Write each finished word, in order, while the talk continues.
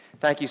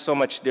Thank you so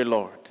much, dear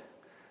Lord,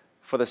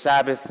 for the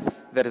Sabbath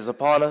that is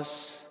upon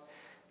us.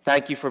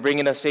 Thank you for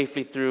bringing us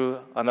safely through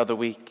another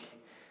week,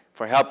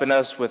 for helping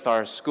us with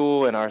our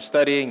school and our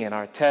studying and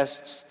our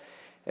tests.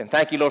 And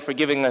thank you, Lord, for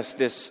giving us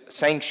this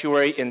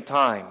sanctuary in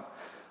time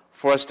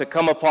for us to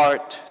come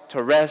apart,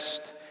 to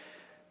rest.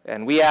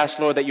 And we ask,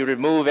 Lord, that you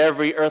remove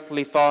every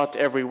earthly thought,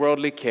 every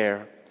worldly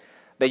care,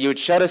 that you would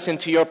shut us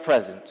into your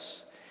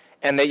presence,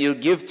 and that you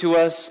would give to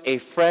us a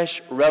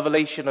fresh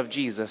revelation of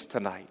Jesus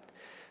tonight.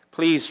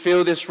 Please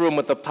fill this room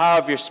with the power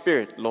of your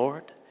Spirit,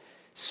 Lord.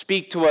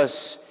 Speak to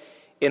us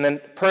in a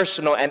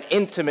personal and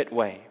intimate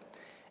way,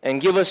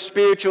 and give us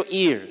spiritual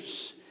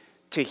ears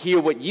to hear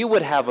what you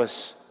would have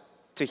us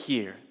to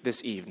hear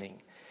this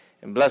evening.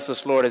 And bless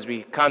us, Lord, as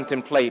we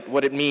contemplate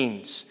what it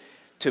means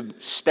to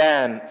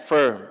stand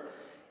firm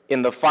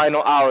in the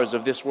final hours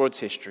of this world's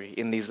history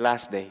in these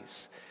last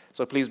days.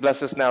 So please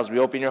bless us now as we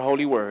open your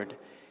holy word.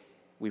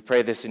 We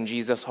pray this in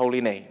Jesus' holy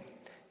name.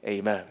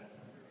 Amen.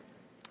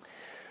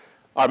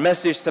 Our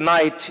message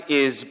tonight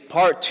is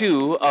part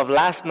 2 of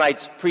last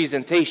night's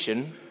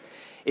presentation.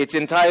 It's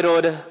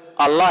entitled,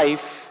 A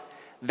Life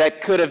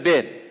That Could Have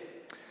Been.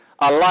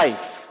 A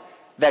Life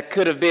That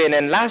Could Have Been.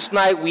 And last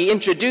night we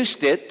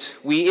introduced it.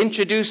 We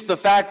introduced the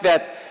fact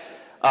that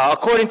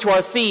according to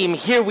our theme,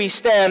 here we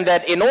stand,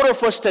 that in order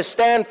for us to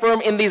stand firm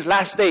in these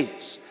last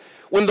days,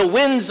 when the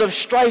winds of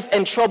strife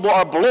and trouble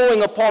are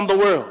blowing upon the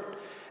world,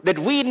 that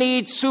we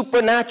need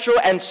supernatural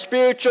and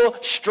spiritual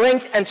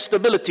strength and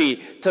stability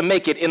to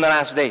make it in the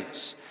last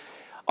days.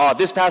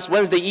 This past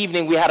Wednesday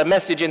evening, we had a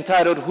message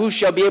entitled, Who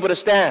Shall Be Able to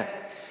Stand?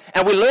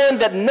 And we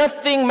learned that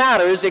nothing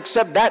matters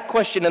except that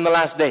question in the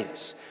last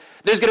days.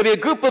 There's going to be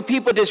a group of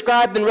people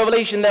described in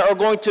Revelation that are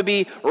going to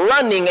be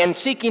running and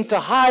seeking to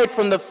hide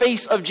from the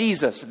face of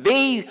Jesus.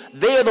 They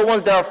are the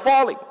ones that are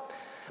falling.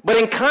 But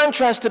in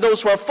contrast to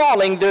those who are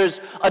falling, there's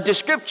a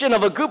description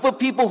of a group of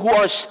people who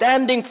are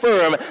standing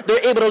firm.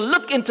 They're able to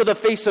look into the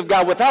face of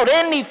God without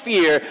any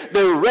fear.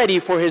 They're ready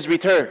for his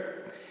return.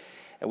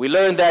 And we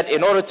learned that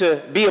in order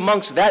to be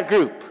amongst that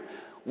group,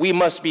 we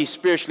must be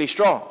spiritually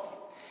strong.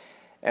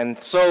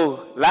 And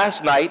so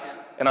last night,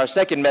 in our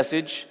second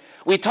message,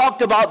 we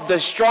talked about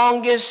the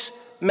strongest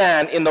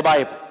man in the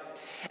Bible.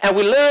 And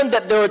we learned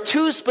that there are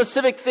 2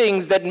 specific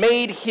things that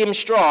made him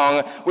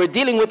strong. We're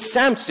dealing with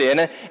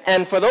Samson.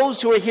 And for those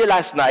who were here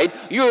last night,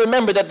 you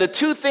remember that the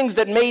 2 things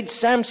that made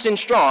Samson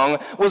strong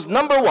was,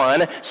 number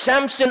 1,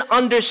 Samson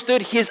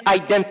understood his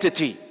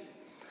identity.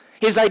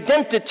 His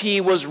identity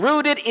was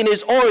rooted in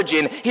his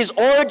origin. His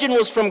origin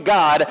was from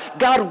God.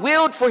 God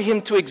willed for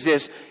him to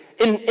exist.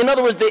 In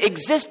other words, the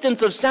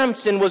existence of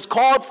Samson was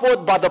called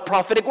forth by the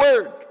prophetic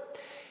word.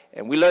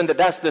 And we learned that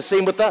that's the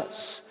same with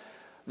us.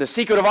 The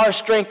secret of our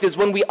strength is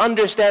when we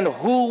understand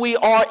who we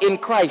are in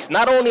Christ,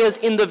 not only as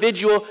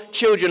individual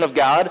children of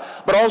God,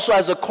 but also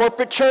as a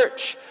corporate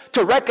church,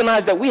 to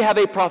recognize that we have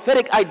a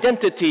prophetic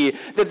identity,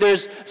 that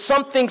there's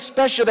something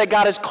special that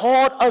God has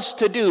called us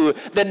to do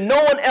that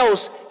no one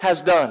else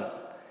has done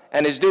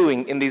and is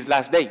doing in these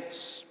last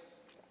days.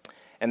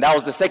 And that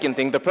was the second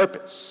thing, the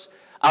purpose.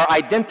 Our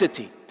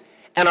identity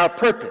and our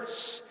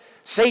purpose.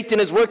 Satan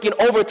is working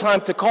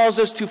overtime to cause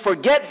us to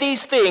forget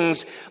these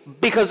things,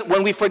 because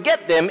when we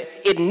forget them,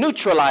 it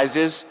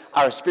neutralizes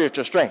our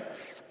spiritual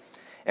strength.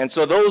 And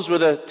so those were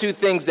the 2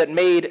 things that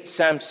made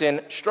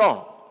Samson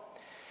strong.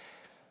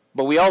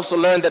 But we also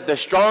learned that the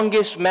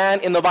strongest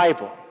man in the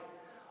Bible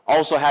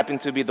also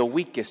happened to be the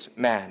weakest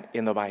man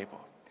in the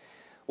Bible.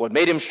 What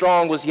made him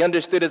strong was he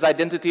understood his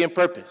identity and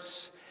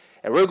purpose.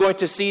 And we're going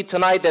to see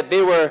tonight that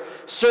there were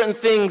certain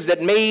things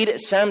that made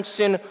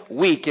Samson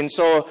weak. And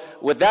so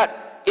with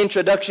that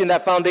introduction,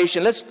 that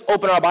foundation, let's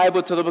open our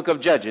Bible to the book of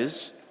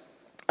Judges,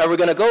 and we're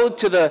going to go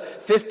to the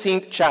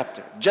 15th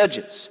chapter,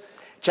 Judges,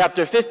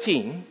 chapter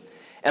 15,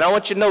 and I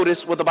want you to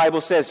notice what the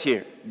Bible says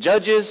here.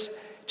 Judges,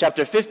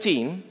 chapter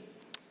 15,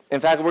 in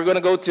fact, we're going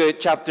to go to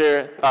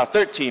chapter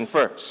 13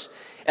 first,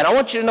 and I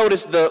want you to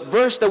notice the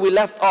verse that we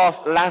left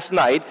off last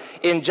night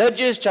in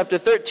Judges, chapter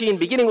 13,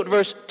 beginning with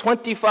verse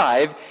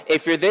 25.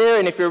 If you're there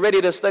and if you're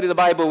ready to study the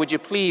Bible, would you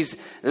please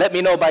let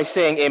me know by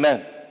saying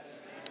amen.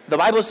 The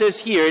Bible says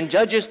here in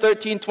Judges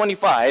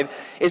 13:25,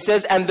 it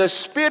says, And the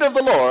Spirit of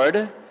the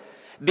Lord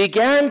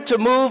began to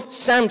move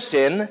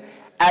Samson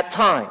at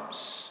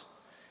times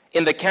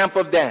in the camp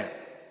of Dan,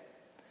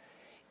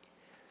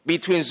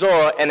 between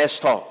Zorah and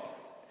Eshtaol.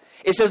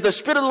 It says the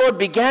Spirit of the Lord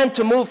began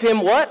to move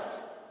him what?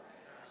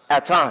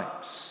 At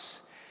times.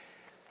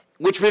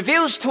 Which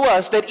reveals to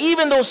us that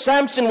even though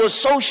Samson was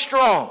so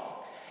strong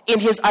in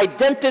his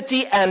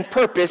identity and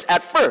purpose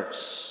at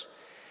first,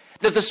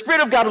 that the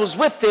Spirit of God was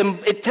with him,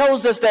 it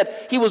tells us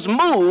that he was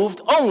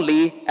moved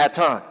only at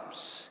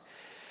times.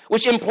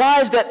 Which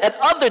implies that at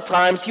other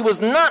times he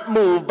was not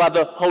moved by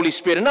the Holy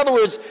Spirit. In other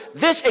words,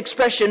 this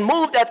expression,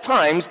 moved at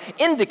times,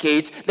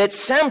 indicates that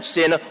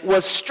Samson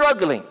was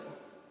struggling.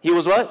 He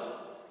was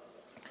what?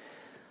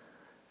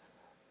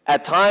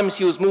 At times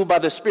he was moved by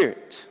the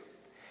Spirit.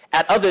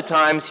 At other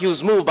times he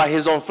was moved by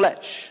his own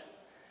flesh.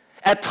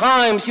 At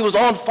times he was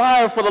on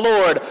fire for the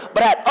Lord,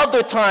 but at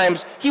other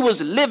times he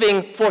was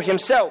living for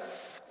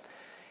himself.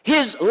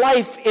 His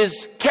life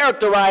is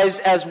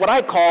characterized as what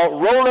I call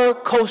roller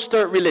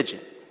coaster religion.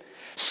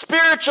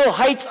 Spiritual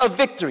heights of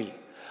victory,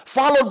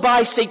 followed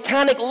by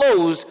satanic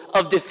lows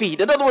of defeat.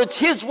 In other words,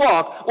 his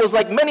walk was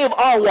like many of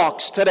our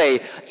walks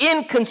today,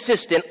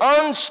 inconsistent,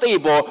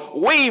 unstable,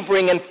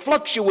 wavering and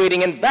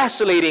fluctuating and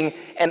vacillating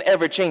and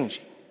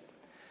ever-changing.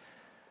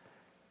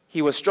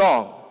 He was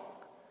strong,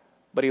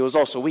 but he was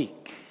also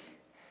weak.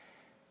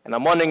 And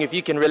I'm wondering if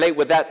you can relate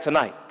with that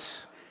tonight.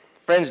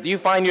 Friends, do you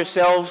find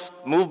yourselves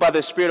moved by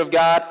the Spirit of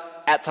God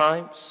at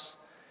times?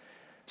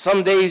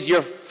 Some days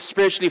you're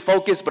spiritually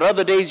focused, but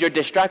other days you're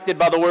distracted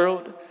by the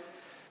world.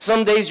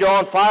 Some days you're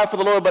on fire for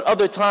the Lord, but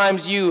other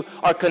times you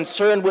are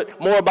concerned with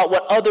more about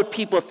what other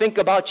people think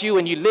about you,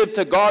 and you live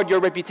to guard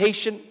your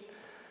reputation.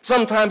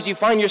 Sometimes you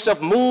find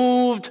yourself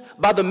moved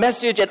by the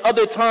message, and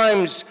other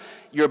times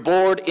you're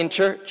bored in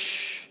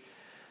church.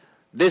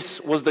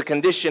 This was the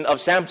condition of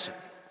Samson.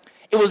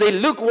 It was a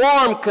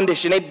lukewarm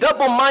condition, a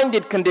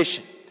double-minded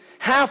condition,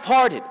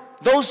 half-hearted.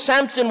 Though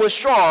Samson was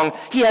strong,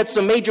 he had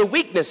some major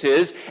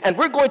weaknesses, and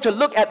we're going to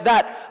look at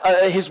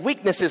his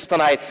weaknesses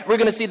tonight. We're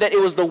going to see that it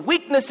was the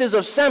weaknesses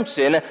of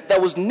Samson that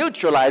was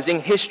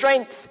neutralizing his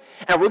strength.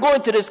 And we're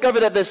going to discover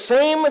that the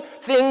same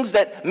things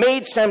that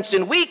made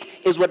Samson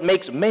weak is what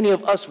makes many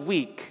of us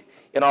weak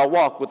in our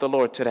walk with the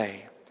Lord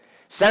today.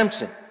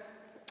 Samson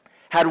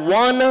had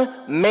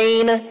one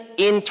main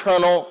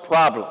internal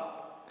problem.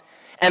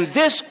 And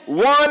this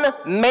one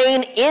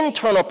main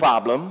internal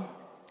problem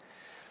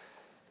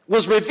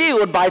was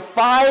revealed by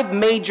 5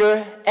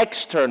 major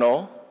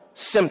external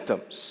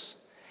symptoms.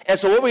 And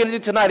so what we're going to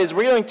do tonight is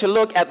we're going to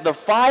look at the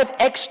 5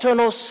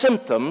 external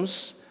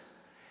symptoms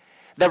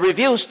that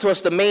reveals to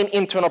us the main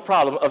internal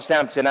problem of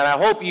Samson. And I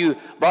hope you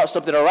brought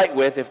something to write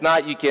with. If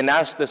not, you can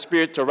ask the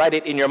Spirit to write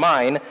it in your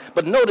mind.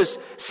 But notice,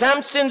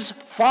 Samson's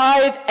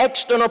 5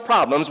 external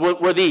problems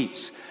were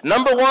these.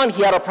 Number 1,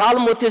 he had a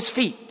problem with his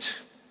feet.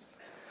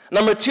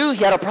 Number 2,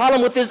 he had a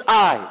problem with his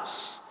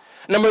eyes.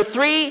 Number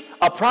 3,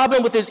 a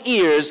problem with his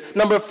ears.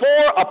 Number 4,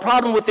 a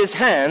problem with his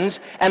hands.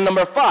 And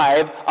number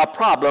 5, a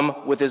problem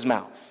with his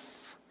mouth.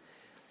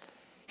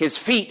 His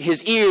feet,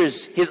 his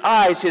ears, his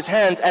eyes, his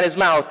hands, and his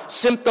mouth.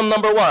 Symptom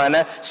number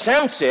 1,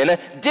 Samson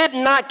did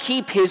not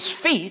keep his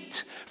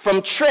feet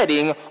from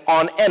treading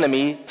on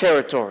enemy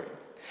territory.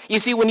 You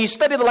see, when you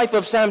study the life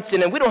of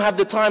Samson, and we don't have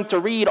the time to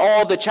read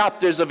all the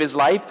chapters of his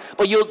life,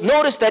 but you'll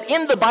notice that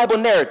in the Bible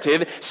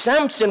narrative,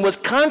 Samson was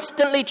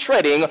constantly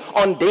treading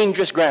on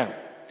dangerous ground.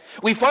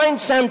 We find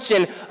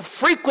Samson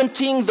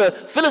frequenting the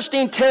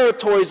Philistine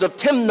territories of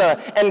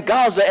Timnah and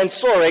Gaza and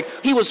Sorek.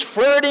 He was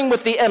flirting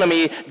with the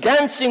enemy,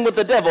 dancing with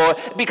the devil,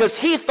 because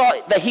he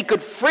thought that he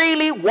could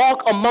freely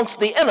walk amongst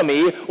the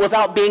enemy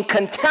without being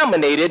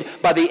contaminated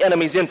by the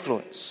enemy's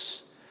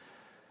influence.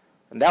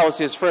 And that was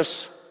his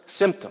first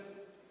symptom.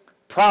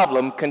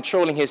 Problem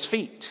controlling his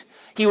feet.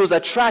 He was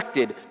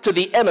attracted to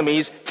the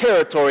enemy's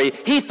territory.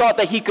 He thought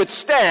that he could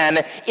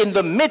stand in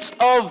the midst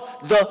of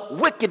the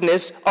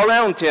wickedness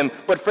around him.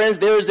 But friends,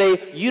 there is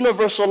a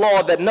universal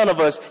law that none of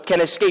us can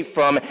escape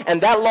from.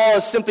 And that law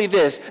is simply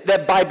this,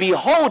 that by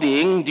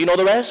beholding, do you know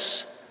the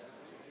rest?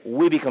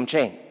 We become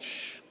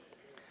changed.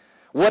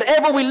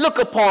 Whatever we look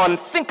upon,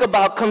 think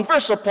about,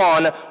 converse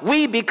upon,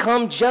 we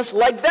become just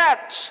like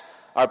that.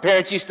 Our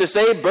parents used to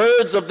say,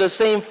 birds of the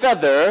same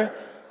feather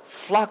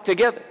flock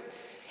together.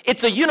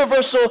 It's a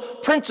universal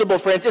principle,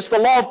 friends. It's the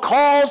law of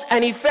cause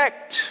and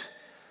effect.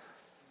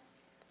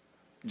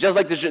 Just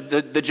like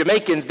the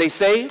Jamaicans, they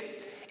say,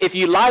 if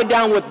you lie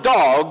down with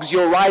dogs,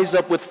 you'll rise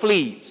up with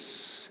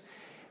fleas.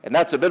 And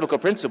that's a biblical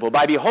principle.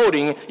 By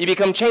beholding, you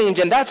become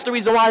changed. And that's the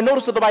reason why I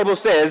notice what the Bible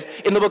says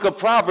in the book of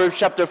Proverbs,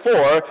 chapter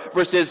 4,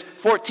 verses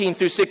 14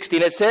 through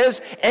 16. It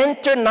says,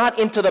 enter not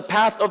into the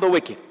path of the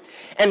wicked,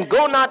 and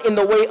go not in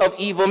the way of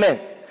evil men.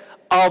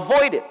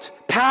 Avoid it.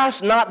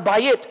 Pass not by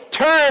it,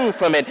 turn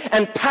from it,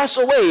 and pass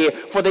away,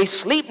 for they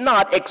sleep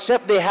not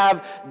except they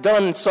have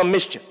done some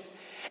mischief.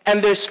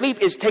 And their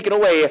sleep is taken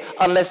away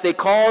unless they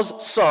cause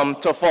some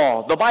to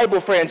fall. The Bible,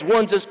 friends,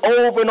 warns us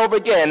over and over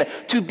again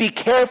to be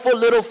careful,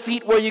 little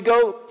feet, where you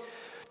go,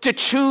 to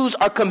choose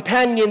our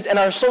companions and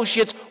our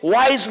associates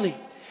wisely,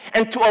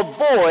 and to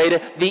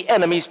avoid the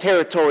enemy's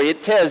territory.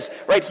 It says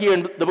right here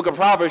in the book of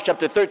Proverbs,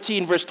 chapter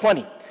 13, verse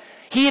 20,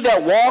 he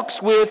that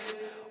walks with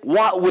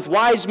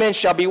wise men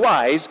shall be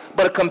wise,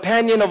 but a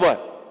companion of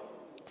what?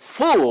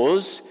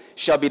 Fools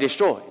shall be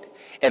destroyed.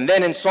 And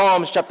then in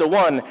Psalms chapter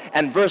 1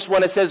 and verse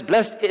 1 it says,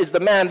 blessed is the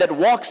man that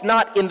walks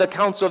not in the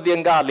counsel of the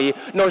ungodly,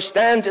 nor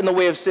stands in the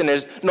way of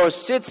sinners, nor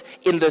sits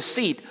in the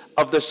seat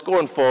of the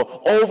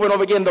scornful. Over and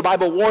over again the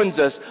Bible warns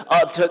us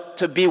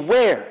to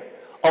beware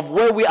of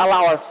where we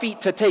allow our feet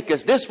to take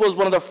us. This was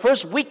one of the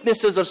first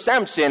weaknesses of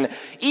Samson.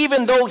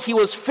 Even though he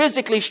was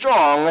physically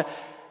strong,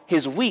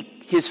 his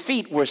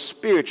feet were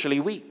spiritually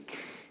weak.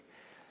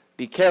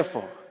 Be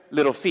careful,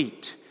 little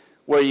feet,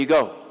 where you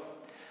go.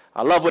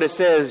 I love what it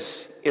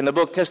says in the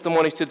book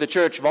Testimonies to the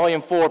Church,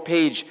 volume 4,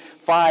 page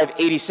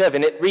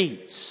 587. It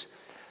reads,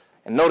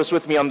 and notice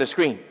with me on the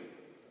screen,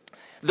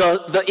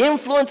 the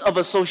influence of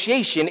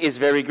association is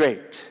very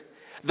great.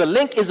 The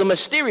link is a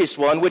mysterious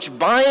one which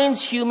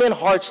binds human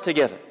hearts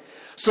together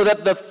so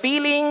that the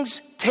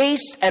feelings,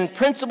 tastes, and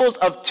principles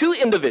of two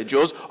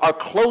individuals are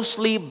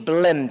closely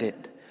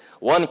blended.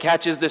 One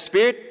catches the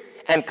spirit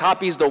and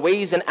copies the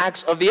ways and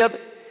acts of the other.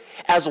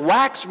 As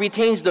wax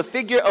retains the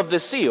figure of the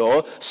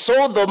seal,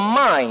 so the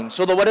mind,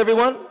 so the what,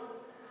 everyone?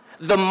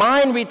 The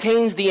mind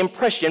retains the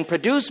impression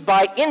produced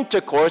by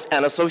intercourse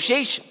and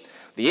association.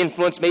 The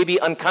influence may be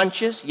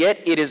unconscious,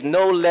 yet it is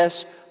no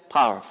less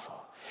powerful.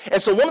 And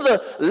so one of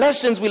the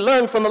lessons we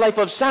learn from the life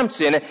of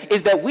Samson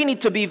is that we need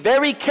to be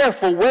very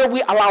careful where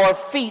we allow our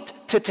feet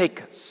to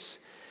take us.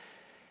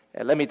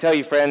 And let me tell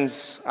you,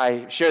 friends,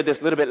 I shared this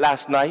a little bit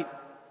last night,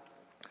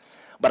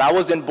 but I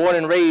wasn't born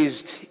and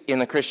raised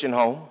in a Christian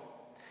home.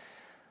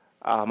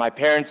 My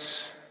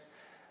parents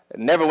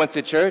never went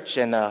to church,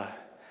 and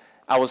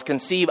I was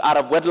conceived out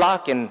of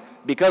wedlock, and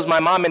because my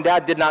mom and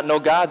dad did not know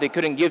God, they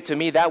couldn't give to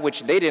me that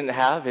which they didn't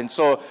have. And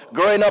so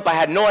growing up, I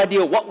had no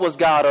idea what was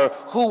God or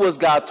who was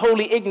God,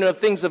 totally ignorant of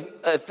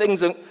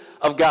things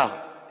of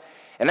God.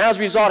 And as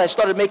a result, I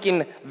started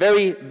making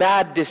very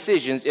bad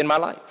decisions in my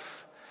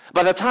life.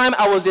 By the time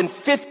I was in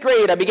 5th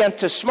grade, I began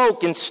to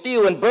smoke and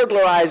steal and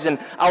burglarize, and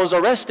I was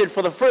arrested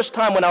for the first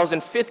time when I was in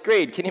 5th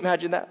grade. Can you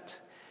imagine that?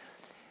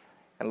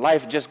 And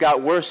life just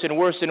got worse and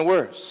worse and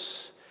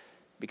worse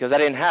because I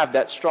didn't have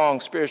that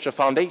strong spiritual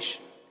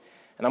foundation.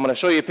 And I'm going to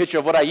show you a picture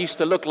of what I used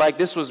to look like.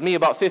 This was me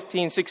about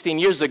 15, 16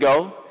 years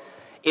ago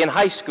in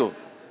high school.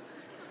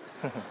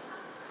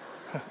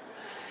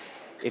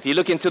 If you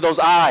look into those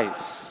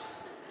eyes,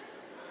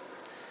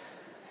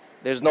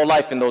 there's no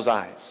life in those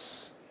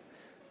eyes.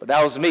 But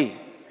that was me,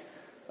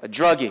 a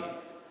druggie,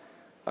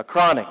 a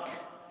chronic,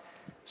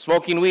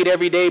 smoking weed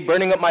every day,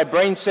 burning up my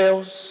brain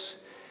cells.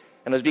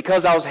 And it was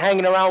because I was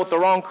hanging around with the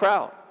wrong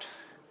crowd.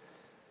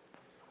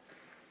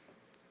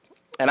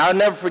 And I'll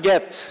never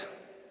forget,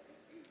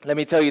 let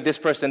me tell you, this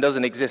person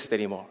doesn't exist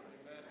anymore.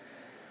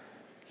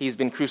 He's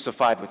been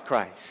crucified with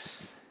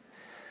Christ.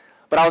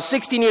 But I was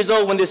 16 years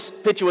old when this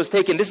picture was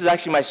taken. This is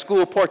actually my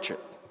school portrait.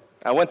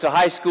 I went to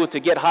high school to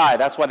get high.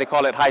 That's why they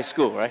call it high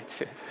school,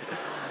 right?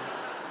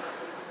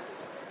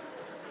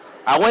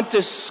 I went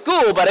to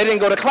school, but I didn't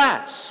go to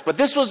class. But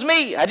this was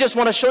me. I just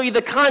want to show you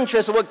the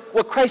contrast of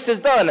what Christ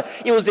has done.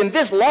 It was in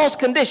this lost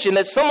condition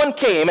that someone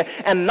came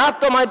and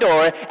knocked on my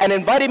door and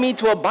invited me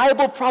to a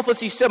Bible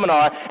prophecy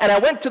seminar. And I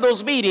went to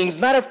those meetings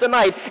night after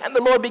night, and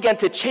the Lord began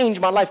to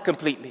change my life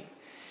completely.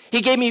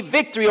 He gave me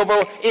victory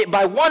over it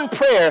by one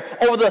prayer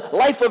over the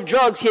life of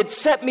drugs. He had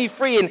set me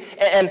free,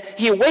 and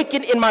He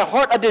awakened in my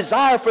heart a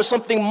desire for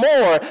something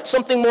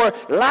more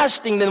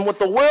lasting than what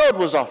the world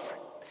was offering.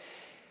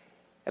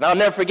 And I'll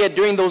never forget,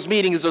 during those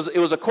meetings, it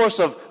was a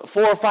course of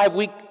 4 or 5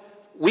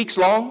 weeks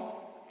long.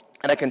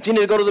 And I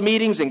continued to go to the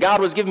meetings, and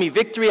God was giving me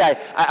victory.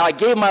 I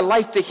gave my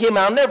life to Him. And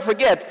I'll never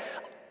forget,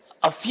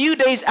 a few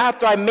days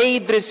after I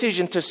made the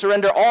decision to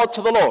surrender all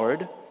to the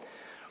Lord,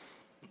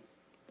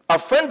 a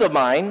friend of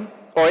mine,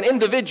 or an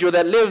individual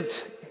that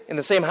lived in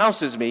the same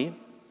house as me,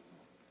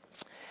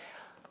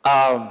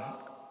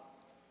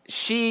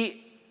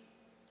 she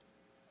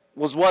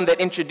was one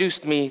that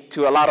introduced me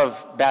to a lot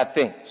of bad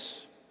things.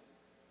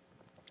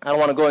 I don't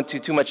want to go into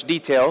too much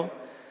detail,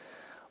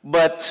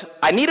 but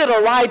I needed a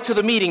ride to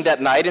the meeting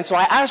that night, and so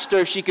I asked her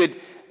if she could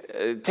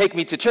take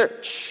me to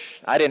church.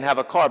 I didn't have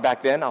a car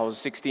back then. I was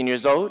 16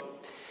 years old.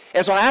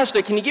 And so I asked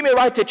her, can you give me a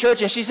ride to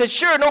church? And she said,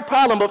 sure, no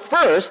problem, but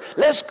first,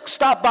 let's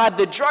stop by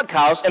the drug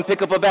house and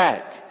pick up a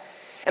bag.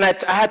 And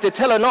I had to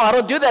tell her, no, I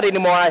don't do that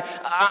anymore.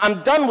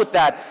 I'm done with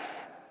that.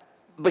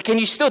 But can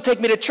you still take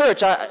me to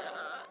church?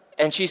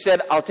 And she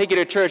said, I'll take you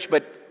to church,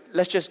 but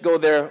let's just go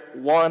there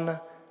one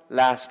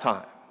last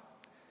time.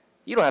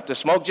 You don't have to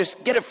smoke,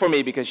 just get it for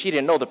me, because she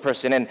didn't know the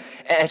person. And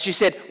she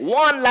said,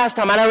 one last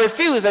time, and I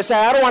refused. I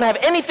said, I don't want to have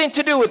anything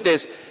to do with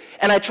this.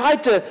 And I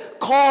tried to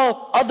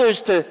call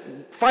others to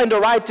find a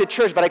ride to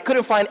church, but I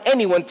couldn't find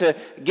anyone to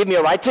give me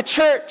a ride to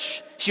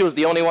church. She was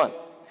the only one.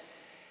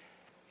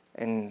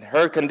 And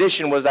her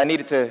condition was I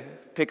needed to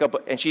pick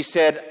up, and she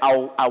said,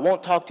 I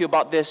won't talk to you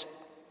about this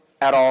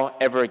at all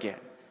ever again.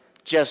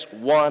 Just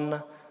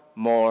one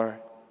more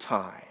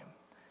time.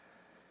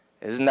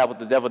 Isn't that what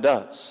the devil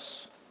does?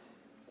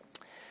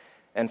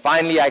 And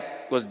finally, I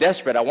was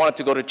desperate. I wanted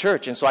to go to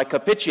church, and so I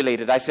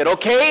capitulated. I said,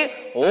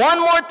 okay, one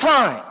more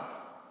time.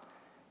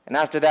 And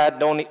after that,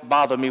 don't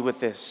bother me with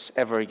this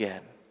ever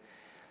again.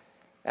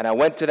 And I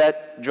went to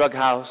that drug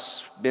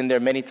house, been there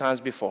many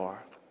times before,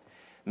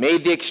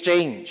 made the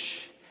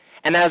exchange.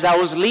 And as I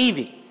was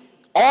leaving,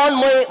 on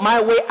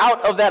my way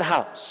out of that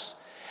house,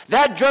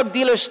 that drug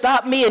dealer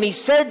stopped me, and he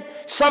said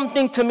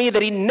something to me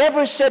that he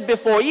never said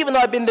before, even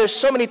though I've been there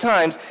so many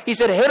times. He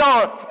said,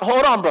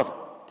 hold on, brother.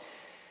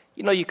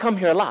 You know, you come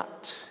here a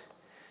lot.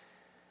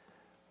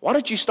 Why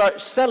don't you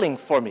start selling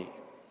for me?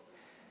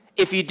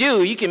 If you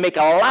do, you can make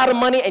a lot of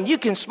money and you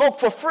can smoke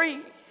for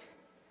free.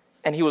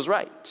 And he was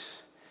right.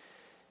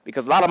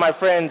 Because a lot of my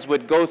friends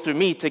would go through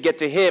me to get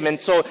to him. And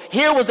so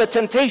here was a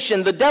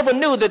temptation. The devil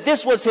knew that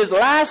this was his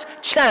last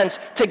chance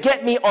to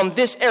get me on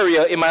this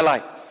area in my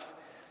life.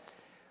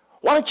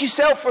 Why don't you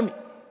sell for me?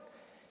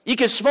 You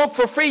can smoke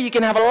for free. You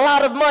can have a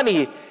lot of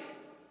money.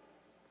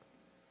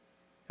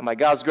 And by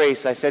God's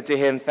grace, I said to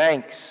him,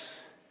 thanks,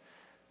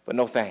 but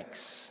no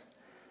thanks.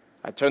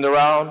 I turned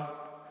around,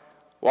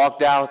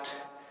 walked out,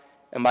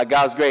 and by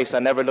God's grace, I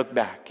never looked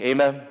back.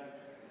 Amen.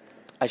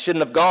 I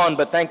shouldn't have gone,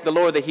 but thank the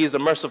Lord that he is a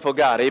merciful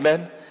God.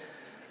 Amen.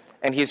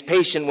 And he is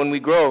patient when we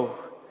grow.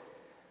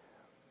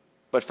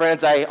 But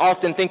friends, I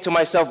often think to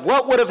myself,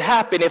 what would have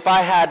happened if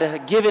I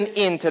had given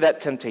in to that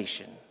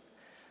temptation?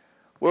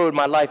 Where would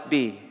my life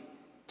be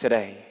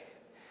today?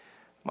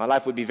 My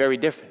life would be very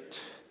different.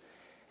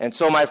 And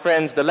so, my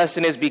friends, the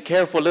lesson is be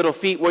careful, little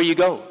feet, where you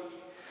go.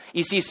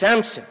 You see,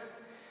 Samson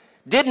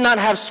did not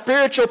have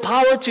spiritual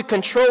power to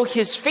control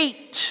his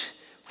feet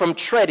from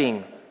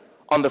treading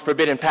on the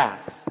forbidden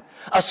path.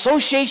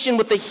 Association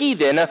with the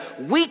heathen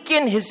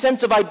weakened his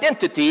sense of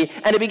identity,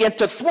 and it began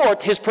to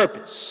thwart his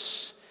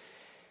purpose.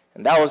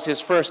 And that was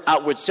his first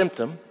outward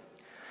symptom.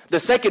 The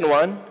second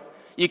one,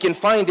 you can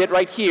find it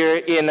right here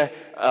in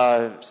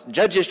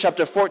Judges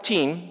chapter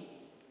 14.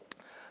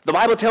 The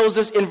Bible tells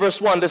us in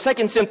verse 1, the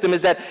second symptom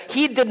is that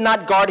he did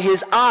not guard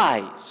his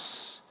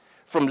eyes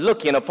from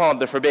looking upon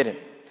the forbidden.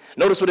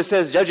 Notice what it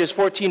says, Judges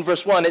 14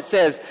 verse 1, it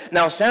says,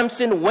 now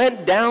Samson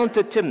went down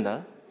to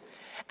Timnah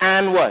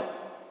and what?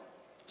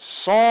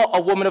 Saw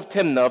a woman of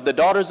Timnah, of the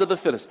daughters of the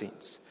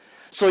Philistines.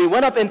 So he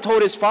went up and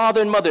told his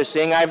father and mother,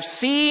 saying, I've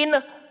seen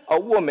a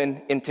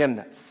woman in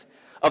Timnah,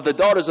 of the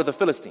daughters of the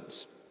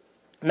Philistines.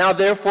 Now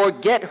therefore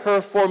get her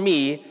for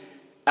me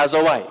as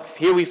a wife.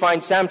 Here we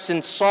find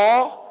Samson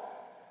saw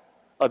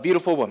a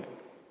beautiful woman.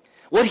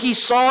 What he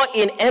saw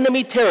in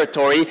enemy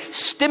territory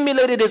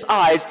stimulated his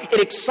eyes,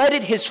 it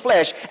excited his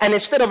flesh, and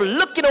instead of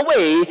looking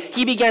away,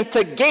 he began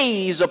to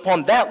gaze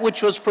upon that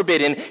which was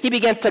forbidden. He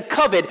began to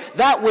covet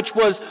that which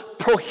was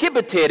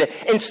prohibited.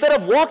 Instead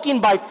of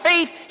walking by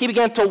faith, he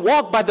began to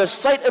walk by the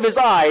sight of his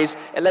eyes.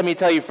 And let me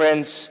tell you,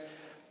 friends,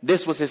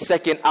 this was his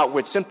second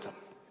outward symptom.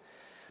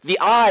 The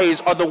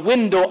eyes are the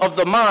window of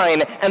the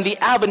mind and the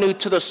avenue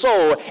to the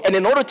soul. And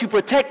in order to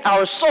protect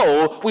our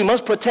soul, we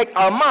must protect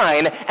our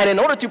mind. And in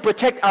order to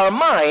protect our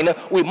mind,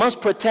 we must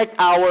protect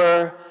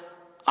our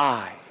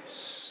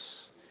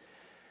eyes.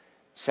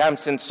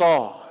 Samson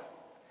saw,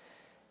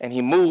 and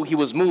he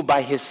was moved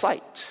by his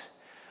sight.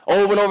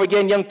 Over and over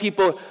again, young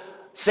people,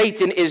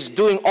 Satan is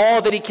doing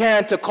all that he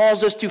can to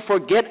cause us to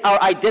forget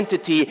our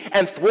identity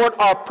and thwart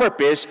our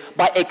purpose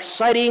by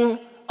exciting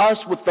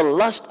us with the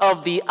lust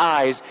of the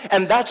eyes.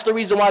 And that's the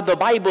reason why the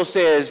Bible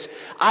says,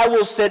 I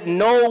will set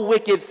no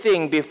wicked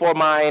thing before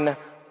mine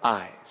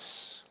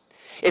eyes.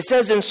 It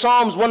says in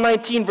Psalms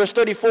 119 verse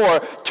 34,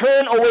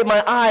 turn away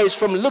my eyes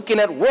from looking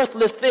at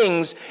worthless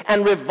things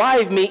and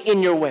revive me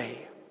in your way.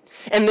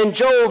 And then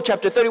Job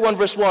chapter 31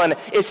 verse 1,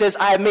 it says,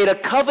 I have made a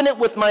covenant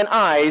with mine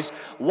eyes.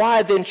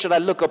 Why then should I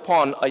look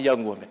upon a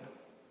young woman?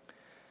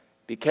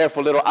 Be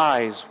careful, little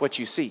eyes, what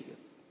you see.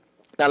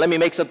 Now let me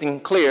make something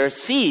clear.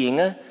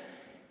 Seeing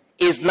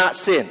is not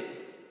sin.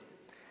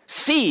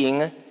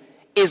 Seeing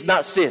is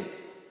not sin.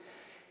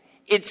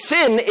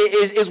 Sin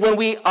is when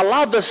we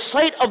allow the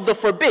sight of the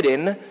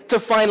forbidden to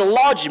find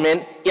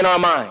lodgment in our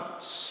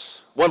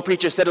minds. One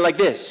preacher said it like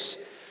this: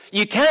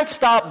 you can't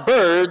stop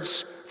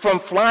birds from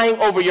flying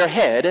over your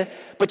head,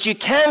 but you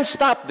can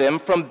stop them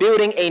from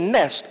building a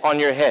nest on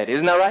your head.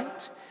 Isn't that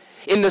right?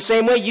 In the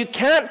same way, you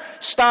can't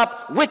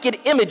stop wicked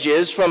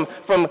images from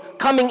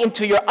coming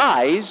into your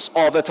eyes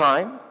all the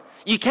time.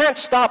 You can't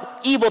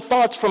stop evil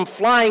thoughts from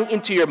flying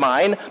into your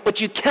mind,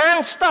 but you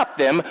can stop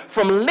them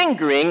from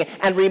lingering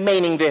and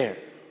remaining there.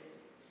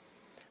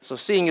 So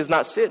seeing is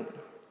not sin.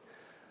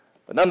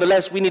 But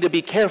nonetheless, we need to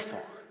be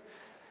careful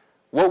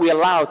what we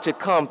allow to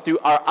come through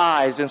our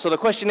eyes. And so the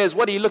question is,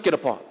 what are you looking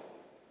upon?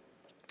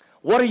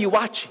 What are you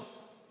watching?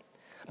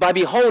 By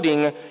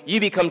beholding, you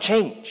become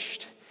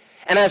changed.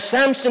 And as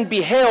Samson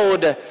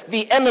beheld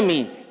the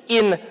enemy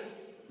in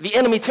the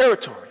enemy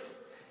territory,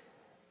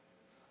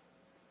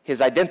 his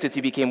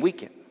identity became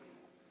weakened.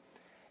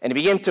 And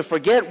he began to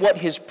forget what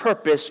his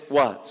purpose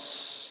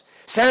was.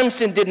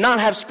 Samson did not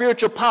have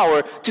spiritual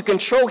power to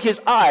control his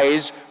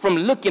eyes from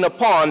looking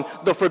upon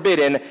the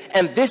forbidden.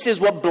 And this is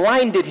what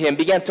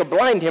began to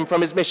blind him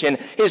from his mission.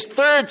 His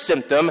third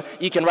symptom,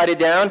 you can write it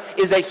down,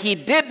 is that he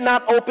did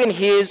not open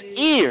his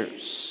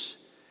ears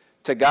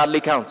to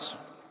godly counsel.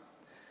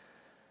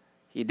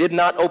 He did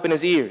not open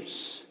his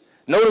ears.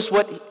 Notice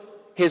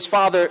what his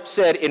father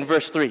said in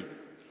verse 3.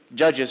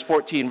 Judges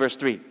 14, verse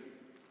 3.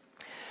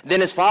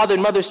 Then his father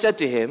and mother said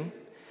to him,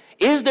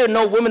 is there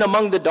no woman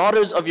among the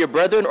daughters of your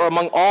brethren or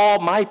among all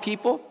my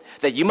people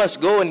that you must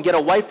go and get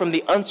a wife from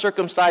the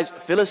uncircumcised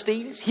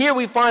Philistines? Here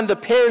we find the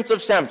parents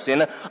of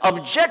Samson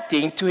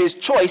objecting to his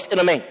choice in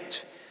a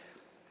mate.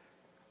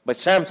 But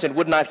Samson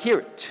would not hear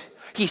it.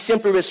 He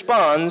simply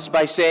responds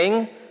by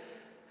saying,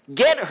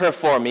 get her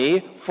for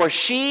me, for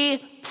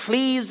she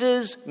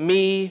pleases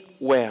me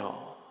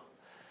well.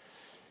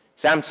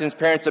 Samson's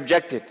parents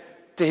objected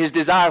to his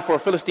desire for a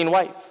Philistine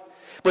wife.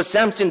 But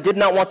Samson did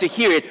not want to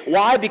hear it.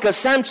 Why? Because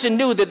Samson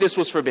knew that this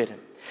was forbidden.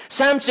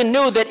 Samson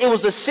knew that it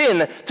was a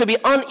sin to be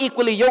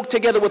unequally yoked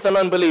together with an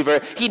unbeliever.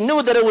 He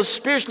knew that it was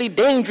spiritually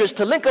dangerous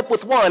to link up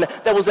with one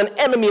that was an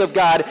enemy of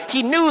God.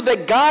 He knew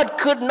that God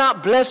could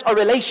not bless a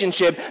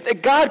relationship,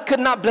 that God could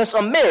not bless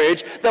a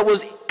marriage that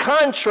was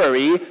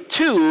contrary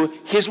to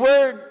his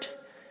word.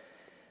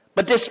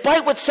 But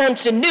despite what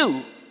Samson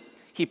knew,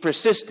 he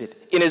persisted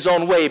in his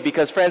own way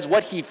because, friends,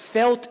 what he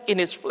felt in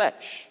his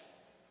flesh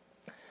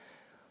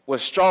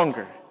was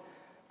stronger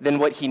than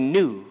what he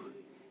knew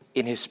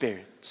in his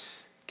spirit.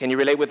 Can you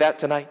relate with that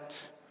tonight?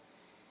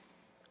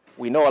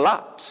 We know a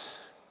lot.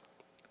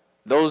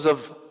 Those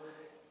of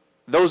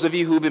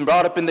you who've been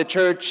brought up in the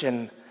church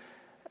and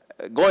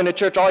going to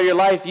church all your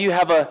life, you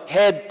have a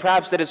head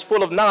perhaps that is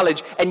full of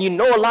knowledge and you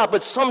know a lot,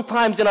 but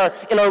sometimes in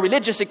our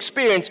religious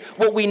experience,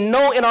 what we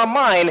know in our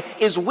mind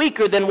is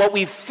weaker than what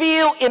we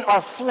feel in our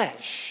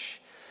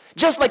flesh.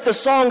 Just like the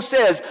song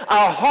says,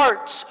 our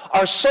hearts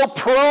are so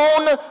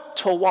prone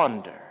to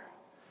wander,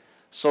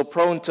 so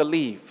prone to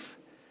leave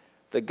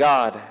the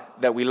God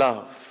that we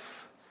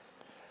love.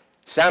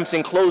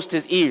 Samson closed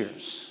his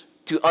ears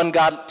to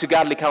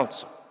godly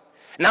counsel.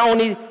 Not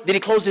only did he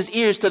close his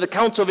ears to the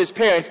counsel of his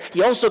parents,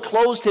 he also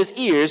closed his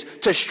ears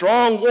to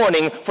strong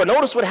warning. For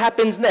notice what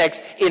happens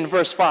next in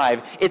verse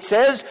 5. It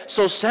says,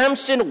 so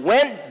Samson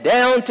went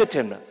down to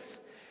Timnath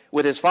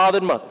with his father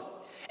and mother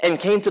and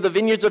came to the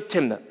vineyards of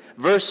Timnath.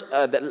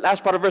 The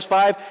last part of verse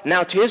 5,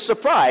 now to his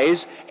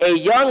surprise, a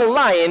young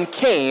lion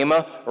came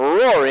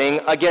roaring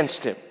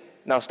against him.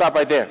 Now stop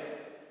right there.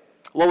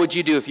 What would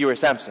you do if you were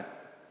Samson?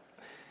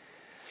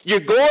 You're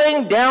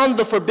going down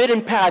the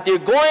forbidden path. You're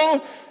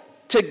going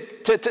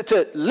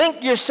to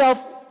link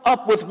yourself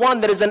up with one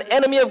that is an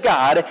enemy of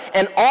God,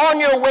 and on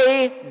your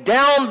way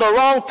down the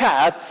wrong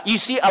path, you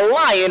see a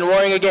lion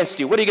roaring against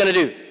you. What are you going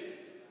to do?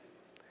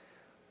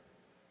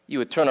 You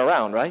would turn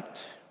around,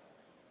 right?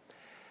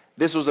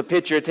 This was a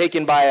picture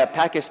taken by a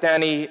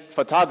Pakistani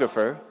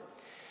photographer.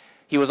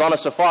 He was on a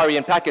safari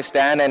in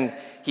Pakistan, and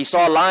he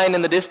saw a lion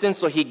in the distance,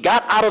 so he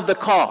got out of the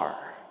car.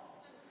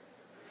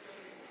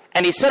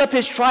 And he set up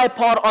his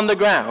tripod on the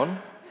ground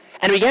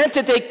and began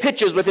to take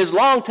pictures with his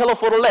long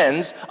telephoto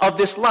lens of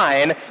this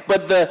lion.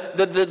 But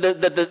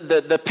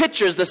the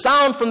pictures, the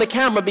sound from the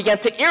camera began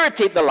to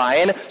irritate the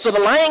lion. So the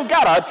lion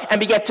got up and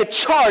began to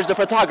charge the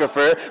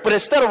photographer. But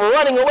instead of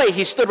running away,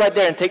 he stood right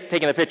there and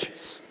taking the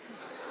pictures.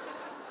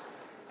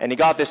 And he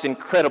got this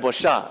incredible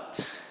shot.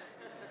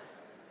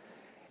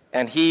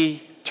 And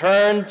he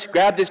turned,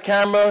 grabbed his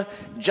camera,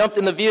 jumped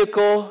in the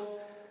vehicle.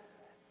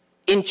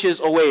 Inches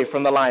away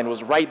from the lion,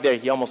 was right there.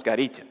 He almost got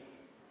eaten.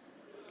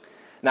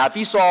 Now, if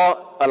you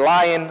saw a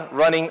lion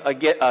running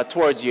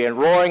towards you and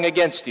roaring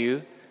against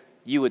you,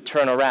 you would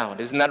turn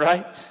around. Isn't that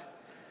right?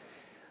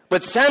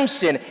 But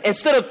Samson,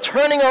 instead of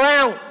turning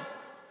around,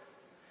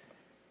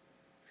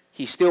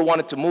 he still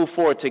wanted to move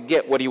forward to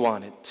get what he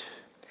wanted.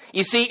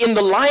 You see, in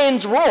the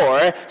lion's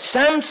roar,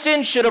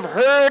 Samson should have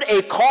heard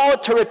a call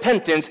to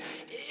repentance.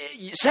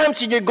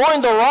 Samson, you're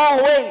going the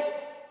wrong way.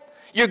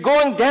 You're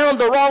going down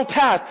the wrong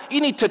path.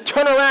 You need to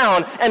turn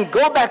around and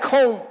go back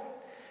home.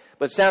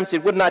 But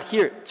Samson would not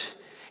hear it.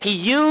 He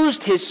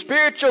used his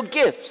spiritual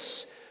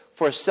gifts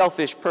for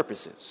selfish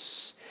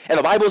purposes. And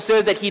the Bible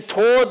says that he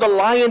tore the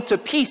lion to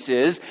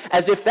pieces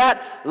as if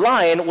that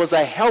lion was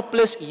a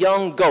helpless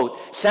young goat.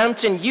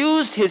 Samson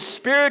used his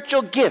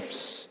spiritual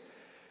gifts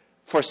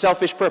for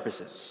selfish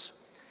purposes.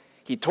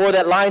 He tore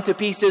that lion to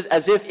pieces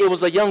as if it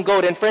was a young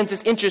goat. And friends,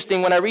 it's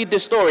interesting when I read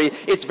this story,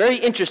 it's very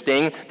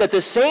interesting that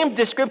the same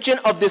description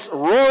of this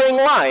roaring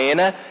lion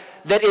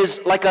that is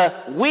like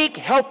a weak,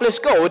 helpless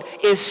goat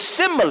is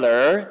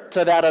similar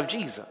to that of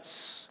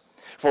Jesus.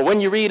 For when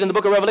you read in the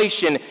book of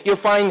Revelation, you'll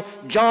find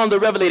John the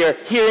Revelator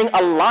hearing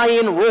a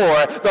lion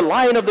roar, the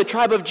lion of the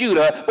tribe of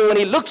Judah. But when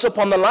he looks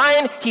upon the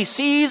lion, he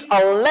sees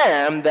a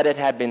lamb that it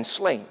had been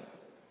slain.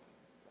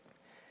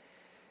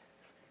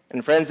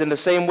 And friends, in the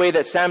same way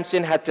that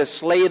Samson had to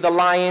slay the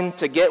lion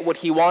to get what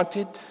he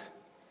wanted,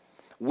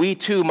 we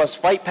too must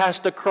fight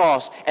past the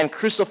cross and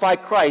crucify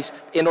Christ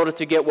in order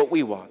to get what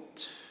we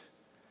want.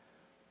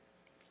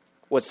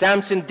 What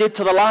Samson did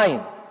to the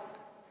lion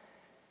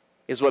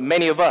is what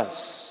many of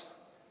us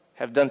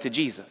have done to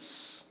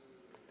Jesus.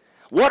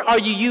 What are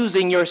you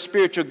using your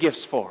spiritual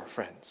gifts for,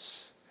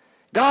 friends?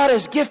 God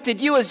has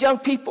gifted you as young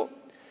people.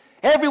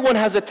 Everyone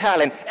has a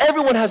talent.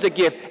 Everyone has a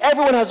gift.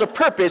 Everyone has a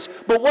purpose.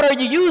 But what are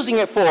you using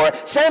it for?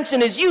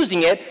 Samson is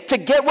using it to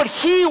get what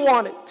he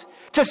wanted,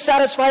 to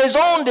satisfy his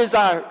own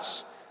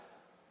desires,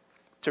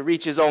 to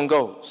reach his own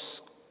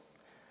goals.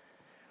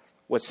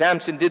 What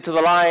Samson did to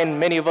the lion,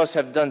 many of us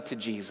have done to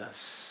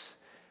Jesus.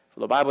 For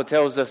the Bible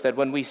tells us that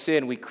when we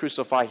sin, we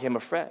crucify him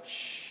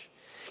afresh.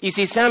 You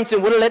see,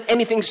 Samson wouldn't let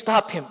anything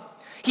stop him.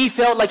 He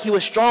felt like he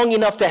was strong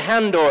enough to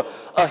handle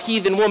a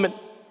heathen woman.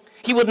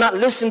 He would not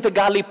listen to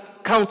godly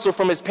counsel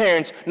from his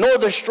parents, nor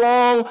the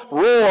strong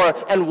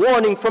roar and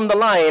warning from the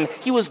lion.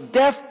 He was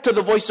deaf to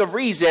the voice of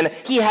reason.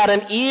 He had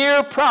an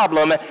ear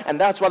problem, and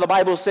that's why the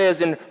Bible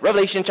says in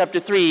Revelation chapter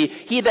 3,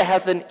 he that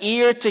hath an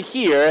ear to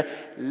hear,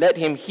 let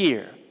him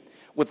hear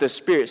what the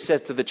Spirit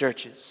says to the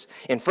churches.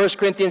 In 1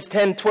 Corinthians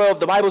 10:12,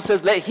 the Bible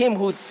says, let him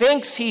who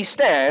thinks he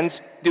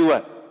stands do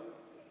what?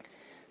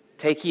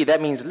 Take heed.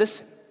 That means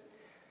listen,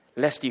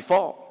 lest ye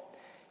fall.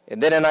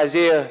 And then in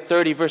Isaiah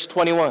 30, verse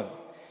 21,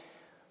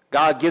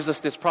 God gives us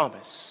this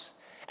promise.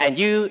 And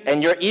you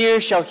and your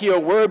ears shall hear a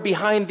word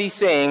behind thee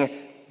saying,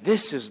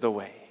 this is the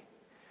way.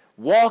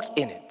 Walk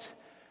in it,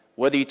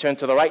 whether you turn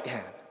to the right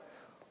hand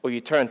or you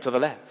turn to the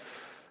left.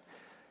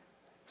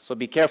 So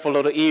be careful,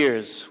 little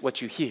ears,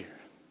 what you hear.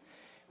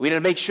 We need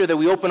to make sure that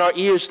we open our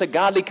ears to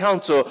godly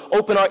counsel,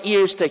 open our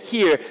ears to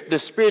hear the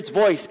Spirit's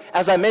voice.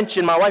 As I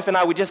mentioned, my wife and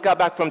I, we just got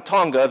back from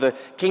Tonga, the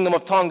Kingdom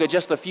of Tonga,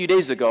 just a few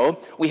days ago.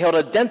 We held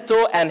a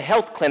dental and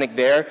health clinic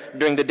there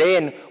during the day,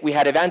 and we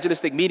had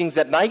evangelistic meetings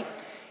at night.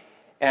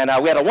 And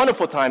we had a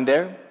wonderful time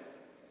there.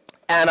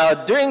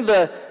 And during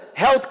the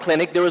health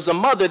clinic, there was a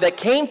mother that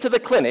came to the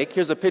clinic.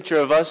 Here's a picture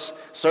of us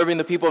serving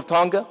the people of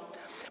Tonga.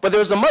 But there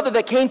was a mother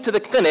that came to the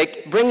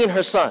clinic bringing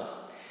her son.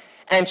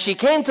 And she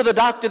came to the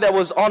doctor that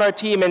was on our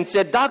team and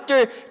said,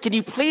 Doctor, can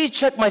you please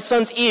check my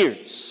son's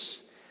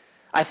ears?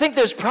 I think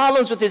there's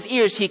problems with his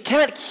ears. He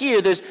can't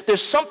hear.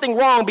 There's something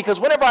wrong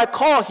because whenever I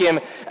call him,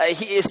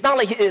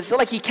 it's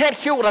like he can't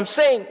hear what I'm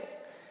saying.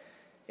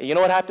 And you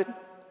know what happened?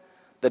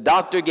 The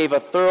doctor gave a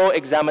thorough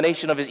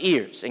examination of his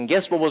ears. And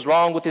guess what was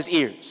wrong with his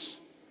ears?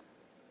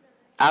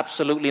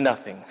 Absolutely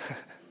nothing.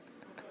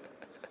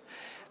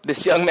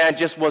 This young man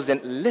just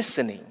wasn't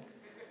listening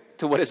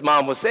to what his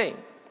mom was saying.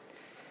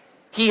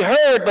 He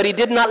heard, but he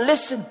did not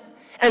listen.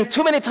 And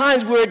too many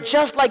times we're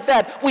just like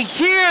that. We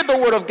hear the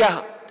word of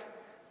God,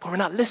 but we're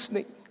not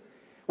listening.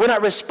 We're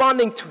not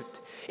responding to it.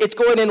 It's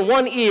going in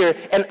one ear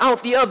and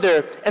out the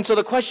other. And so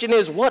the question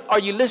is, what are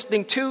you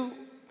listening to?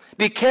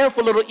 Be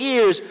careful, little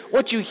ears,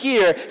 what you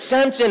hear.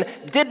 Samson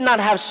did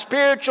not have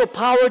spiritual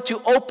power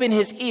to open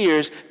his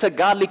ears to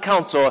godly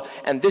counsel,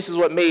 and this is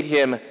what made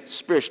him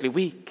spiritually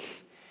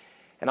weak.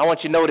 And I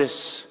want you to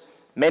notice,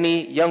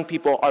 many young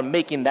people are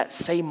making that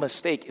same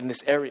mistake in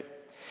this area.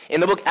 In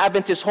the book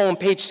Adventist Home,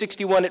 page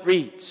 61, it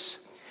reads,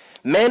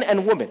 men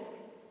and women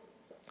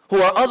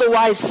who are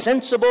otherwise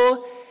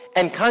sensible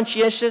and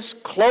conscientious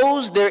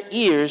close their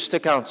ears to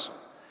counsel.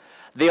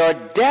 They are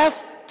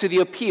deaf to the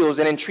appeals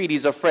and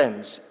entreaties of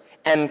friends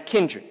and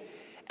kindred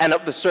and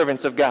of the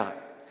servants of God.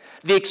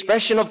 The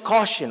expression of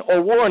caution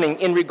or warning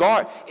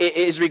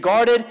is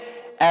regarded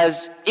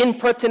as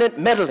impertinent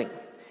meddling.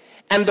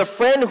 And the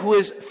friend who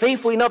is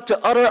faithful enough to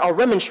utter a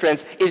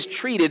remonstrance is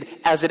treated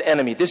as an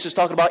enemy. This is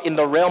talking about in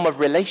the realm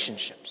of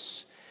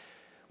relationships,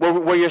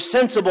 where you're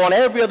sensible on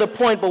every other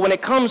point, but when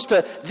it comes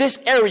to this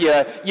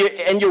area,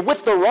 you're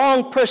with the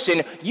wrong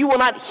person, you will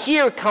not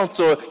hear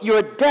counsel.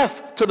 You're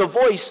deaf to the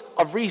voice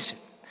of reason.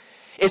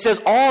 It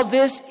says all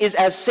this is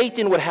as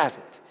Satan would have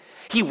it.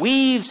 He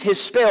weaves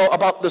his spell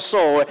about the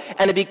soul,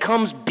 and it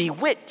becomes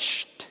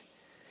bewitched,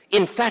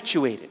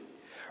 infatuated.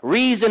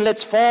 Reason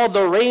lets fall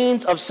the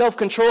reins of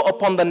self-control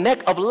upon the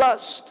neck of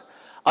lust.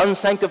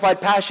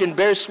 Unsanctified passion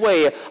bears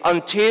sway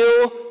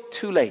until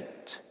too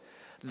late.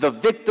 The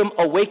victim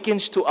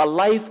awakens to a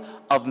life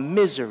of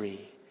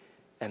misery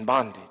and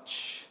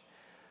bondage.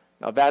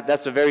 Now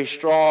that's a very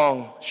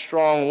strong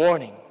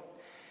warning.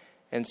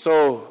 And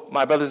so,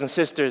 my brothers and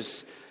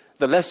sisters,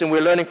 the lesson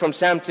we're learning from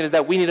Samson is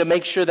that we need to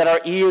make sure that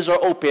our ears are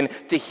open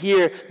to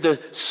hear the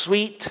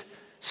sweet,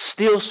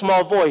 still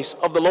small voice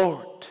of the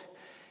Lord.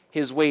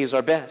 His ways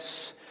are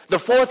best. The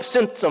fourth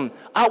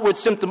outward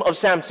symptom of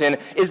Samson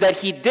is that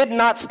he did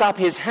not stop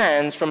his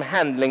hands from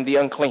handling the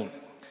unclean.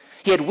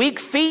 He had weak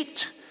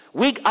feet,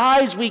 weak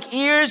eyes, weak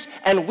ears,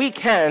 and weak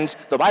hands.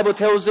 The Bible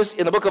tells us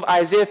in the book of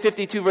Isaiah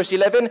 52, verse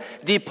 11,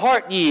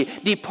 depart ye,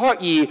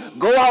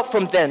 go out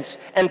from thence,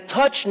 and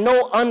touch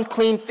no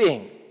unclean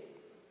thing.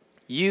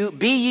 Be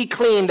ye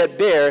clean that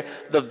bear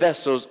the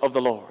vessels of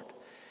the Lord.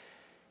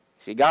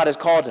 See, God has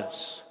called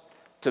us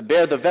to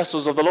bear the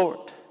vessels of the Lord,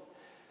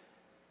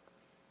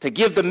 to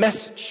give the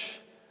message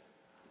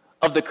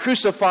of the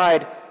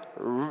crucified,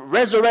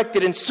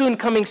 resurrected, and soon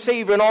coming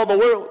Savior in all the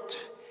world.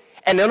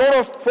 And in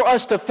order for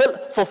us to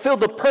fulfill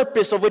the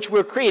purpose of which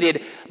we're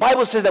created, the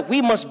Bible says that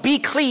we must be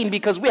clean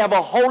because we have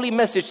a holy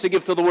message to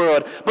give to the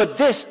world. But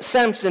this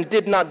Samson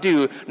did not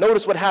do.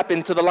 Notice what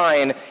happened to the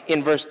lion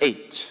in verse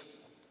 8.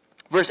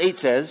 Verse 8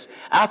 says,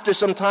 after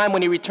some time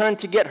when he returned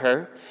to get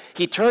her,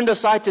 he turned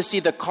aside to see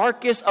the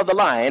carcass of the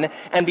lion,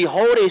 and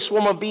behold, a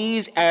swarm of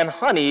bees and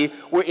honey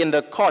were in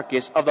the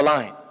carcass of the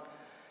lion.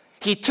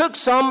 He took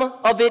some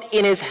of it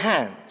in his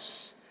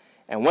hands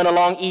and went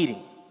along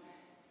eating.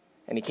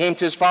 And he came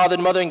to his father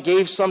and mother and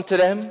gave some to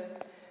them,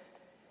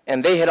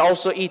 and they had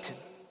also eaten.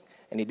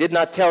 And he did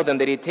not tell them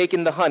that he had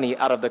taken the honey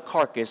out of the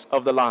carcass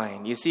of the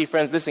lion. You see,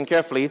 friends, listen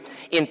carefully.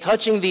 In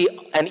touching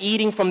and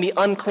eating from the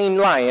unclean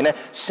lion,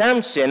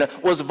 Samson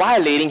was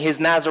violating his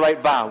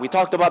Nazirite vow. We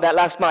talked about that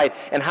last night,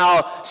 and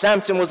how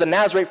Samson was a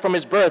Nazirite from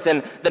his birth.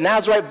 And the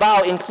Nazirite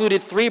vow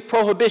included three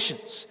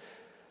prohibitions.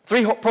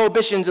 Three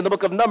prohibitions in the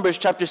book of Numbers,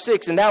 chapter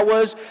 6. And that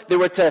was, they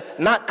were to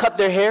not cut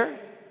their hair,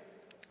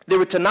 they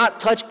were to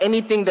not touch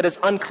anything that is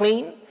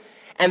unclean,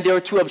 and they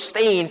were to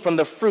abstain from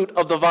the fruit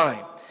of the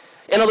vine.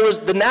 In other words,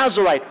 the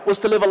Nazarite was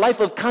to live a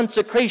life of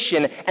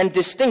consecration and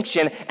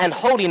distinction and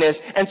holiness.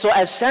 And so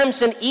as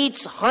Samson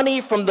eats honey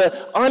from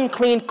the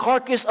unclean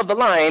carcass of the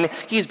lion,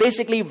 he's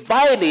basically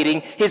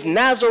violating his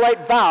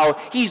Nazarite vow.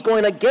 He's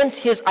going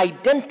against his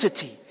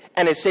identity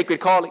and his sacred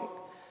calling.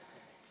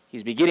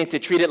 He's beginning to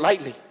treat it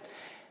lightly.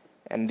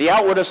 And the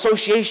outward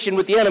association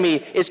with the enemy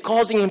is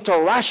causing him to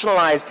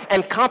rationalize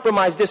and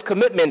compromise this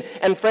commitment.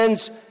 And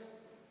friends,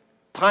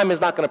 time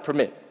is not going to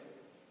permit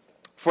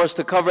for us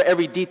to cover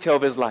every detail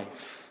of his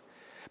life.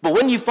 But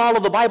when you follow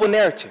the Bible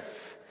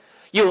narrative,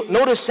 you'll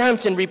notice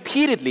Samson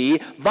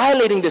repeatedly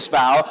violating this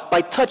vow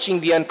by touching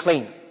the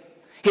unclean.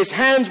 His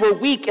hands were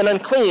weak and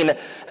unclean.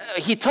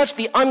 He touched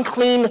the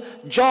unclean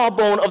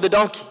jawbone of the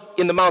donkey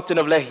in the mountain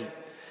of Lehi,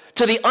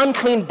 to the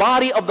unclean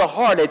body of the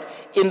harlot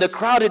in the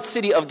crowded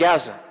city of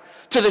Gaza,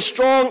 to the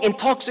strong,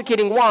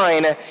 intoxicating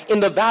wine in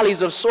the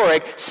valleys of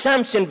Sorek.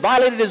 Samson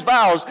violated his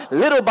vows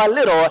little by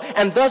little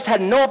and thus had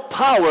no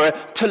power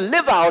to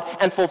live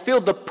out and fulfill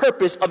the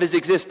purpose of his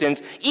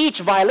existence.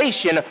 Each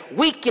violation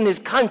weakened his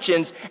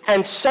conscience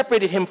and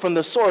separated him from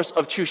the source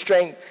of true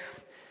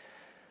strength.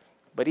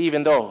 But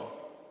even though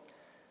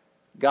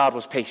God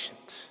was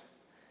patient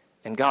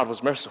and God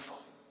was merciful,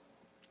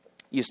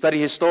 you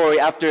study his story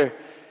after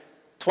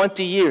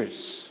 20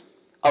 years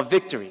of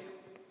victory.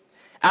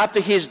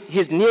 After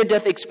his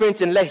near-death experience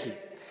in Lehi,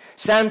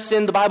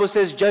 Samson, the Bible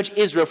says, judged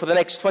Israel for the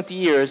next 20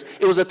 years.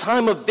 It was a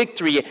time of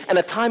victory and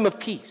a time of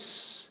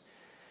peace.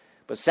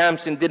 But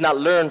Samson did not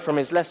learn from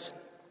his lesson.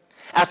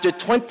 After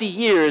 20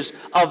 years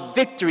of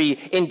victory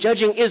in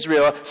judging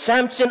Israel,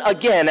 Samson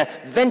again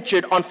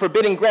ventured on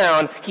forbidden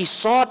ground. He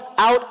sought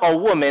out a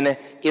woman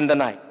in the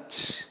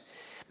night.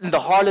 The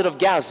harlot of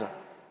Gaza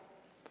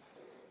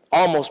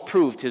almost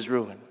proved his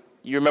ruin.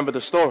 You remember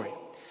the story.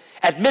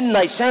 At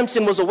midnight,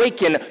 Samson was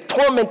awakened,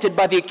 tormented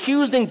by the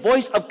accusing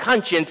voice of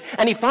conscience,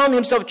 and he found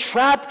himself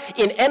trapped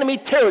in enemy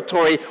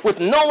territory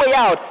with no way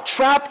out,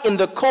 trapped in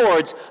the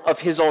cords of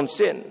his own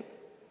sin.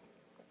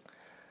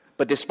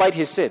 But despite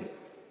his sin,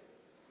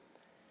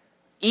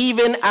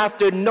 even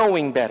after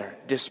knowing better,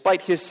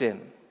 despite his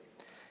sin,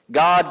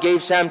 God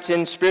gave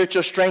Samson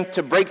spiritual strength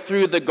to break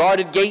through the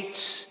guarded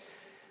gates.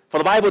 For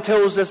the Bible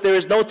tells us there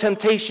is no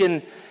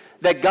temptation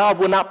that God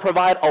will not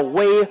provide a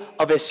way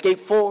of escape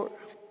for.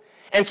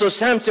 And so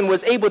Samson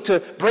was able to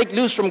break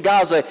loose from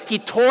Gaza. He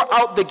tore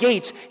out the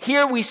gates.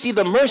 Here we see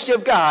the mercy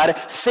of God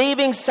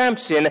saving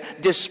Samson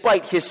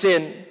despite his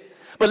sin.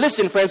 But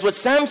listen, friends, what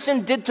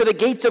Samson did to the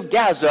gates of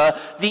Gaza,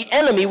 the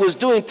enemy was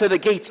doing to the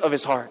gates of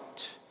his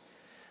heart.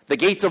 The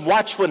gates of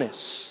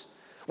watchfulness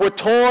were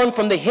torn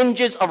from the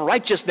hinges of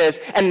righteousness,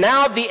 and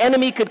now the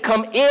enemy could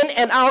come in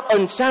and out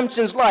on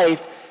Samson's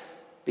life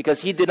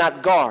because he did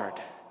not guard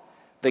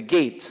the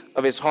gate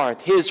of his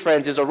heart. His,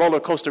 friends, is a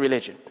roller coaster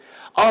religion.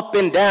 Up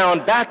and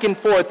down, back and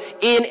forth,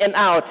 in and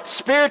out,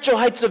 spiritual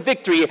heights of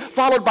victory,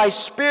 followed by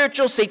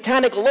spiritual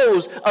satanic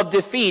lows of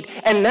defeat.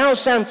 And now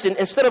Samson,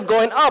 instead of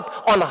going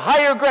up on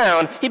higher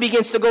ground, he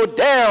begins to go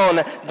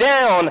down,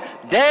 down,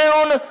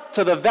 down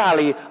to the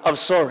valley of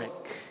Sorek.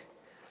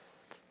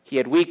 He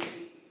had weak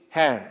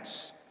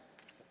hands,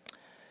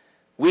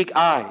 weak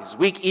eyes,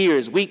 weak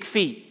ears, weak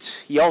feet.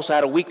 He also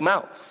had a weak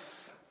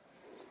mouth.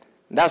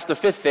 And that's the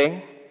fifth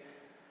thing.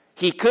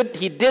 He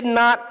did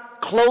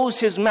not close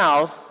his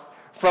mouth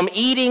from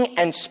eating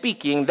and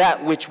speaking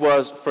that which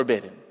was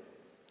forbidden.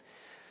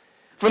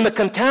 From the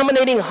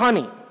contaminating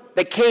honey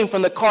that came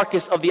from the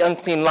carcass of the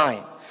unclean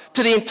lion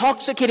to the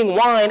intoxicating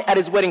wine at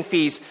his wedding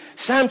feast,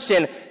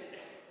 Samson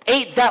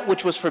ate that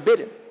which was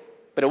forbidden.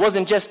 But it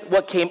wasn't just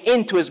what came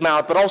into his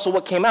mouth, but also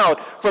what came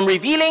out from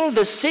revealing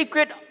the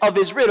secret of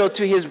his riddle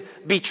to his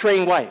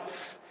betraying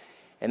wife,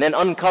 and then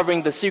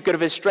uncovering the secret of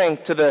his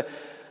strength to the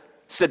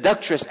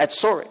seductress at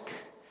Sorek.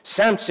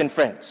 Samson,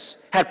 friends,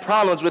 had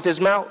problems with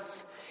his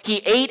mouth. He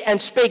ate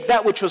and spake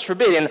that which was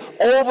forbidden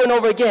over and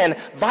over again,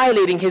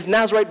 violating his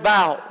Nazarite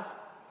vow.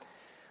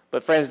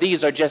 But friends,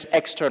 these are just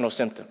external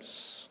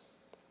symptoms,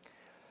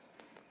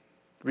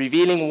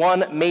 revealing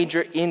one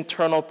major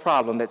internal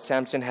problem that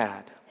Samson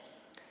had.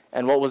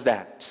 And what was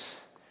that?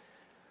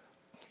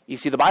 You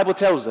see, the Bible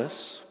tells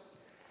us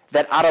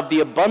that out of the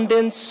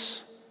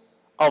abundance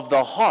of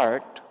the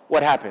heart,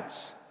 what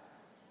happens?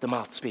 The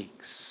mouth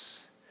speaks.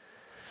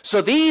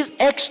 So these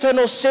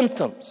external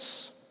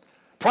symptoms,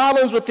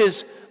 problems with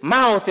his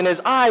mouth and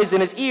his eyes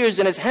and his ears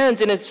and his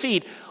hands and his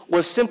feet,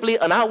 was simply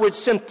an outward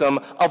symptom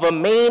of a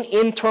main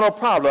internal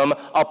problem,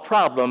 a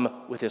problem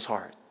with his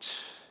heart.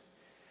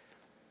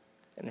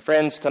 And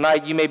friends,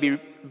 tonight you may be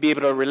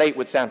able to relate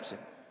with Samson.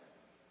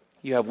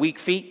 You have weak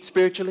feet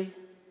spiritually,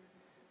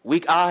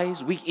 weak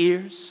eyes, weak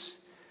ears.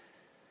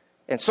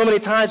 And so many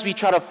times we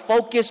try to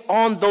focus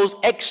on those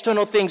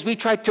external things. We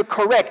try to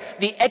correct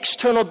the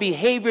external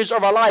behaviors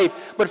of our life.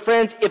 But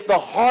friends, if the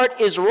heart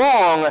is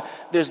wrong,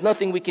 there's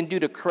nothing we can do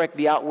to correct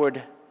the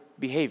outward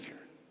behavior.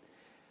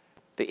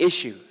 The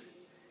issue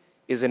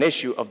is an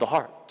issue of the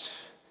heart.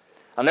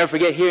 I'll never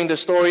forget hearing the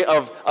story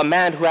of a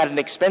man who had an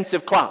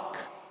expensive clock.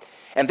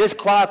 And this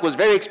clock was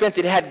very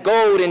expensive. It had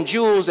gold and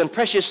jewels and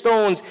precious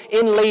stones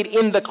inlaid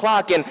in the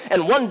clock.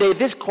 And one day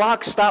this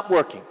clock stopped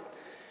working.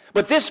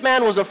 But this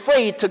man was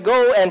afraid to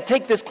go and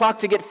take this clock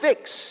to get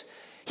fixed.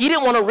 He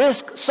didn't want to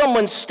risk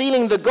someone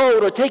stealing the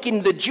gold or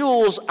taking the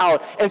jewels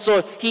out. And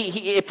so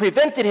it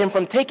prevented him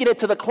from taking it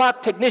to the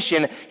clock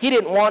technician. He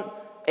didn't want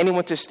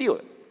anyone to steal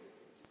it,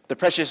 the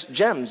precious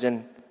gems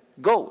and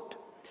gold.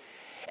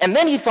 And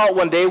then he thought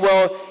one day,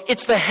 well,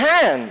 it's the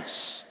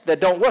hands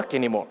that don't work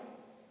anymore.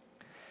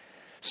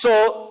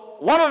 So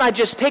why don't I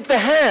just take the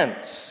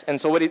hands?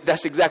 And so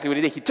that's exactly what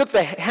he did. He took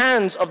the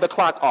hands of the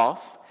clock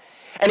off,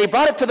 and he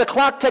brought it to the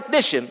clock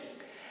technician.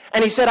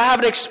 And he said, I have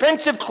an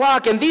expensive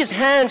clock, and these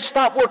hands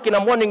stopped working.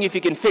 I'm wondering if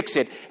you can fix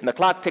it. And the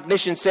clock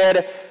technician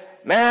said,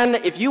 man,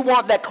 if you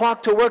want that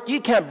clock to work,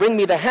 you can't bring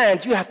me the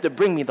hands. You have to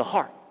bring me the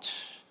heart.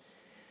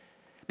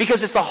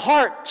 Because it's the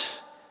heart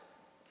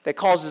that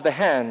causes the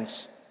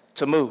hands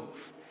to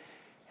move.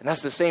 And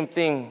that's the same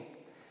thing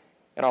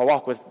in our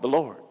walk with the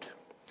Lord.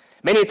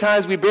 Many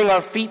times we bring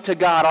our feet to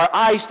God, our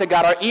eyes to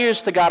God, our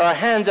ears to God, our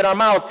hands and our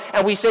mouth,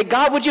 and we say,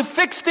 God, would you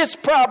fix this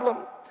problem?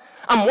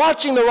 I'm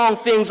watching the wrong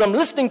things. I'm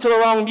listening to the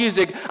wrong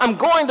music. I'm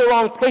going the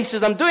wrong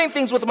places. I'm doing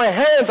things with my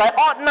hands I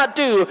ought not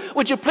do.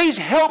 Would you please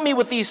help me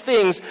with these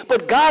things?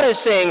 But God is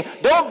saying,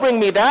 don't bring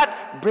me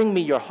that. Bring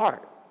me your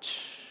heart.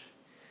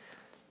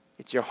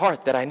 It's your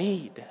heart that I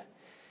need.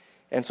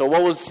 And so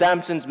what was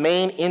Samson's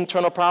main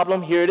internal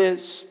problem? Here it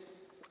is.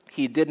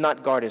 He did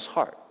not guard his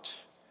heart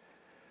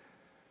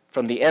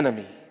from the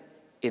enemy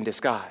in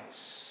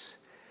disguise.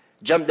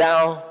 Jump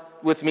down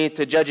with me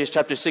to Judges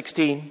chapter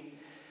 16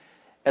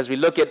 as we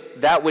look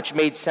at that which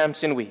made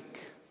Samson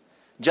weak.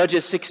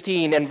 Judges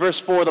 16 and verse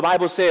 4, the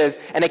Bible says,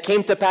 and it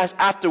came to pass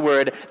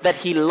afterward that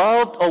he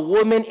loved a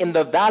woman in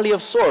the valley of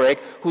Sorek,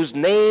 whose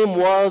name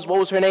was, what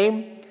was her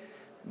name?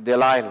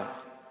 Delilah.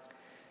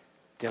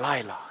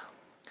 Delilah.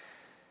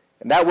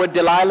 And that word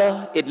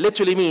Delilah, it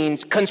literally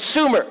means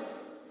consumer.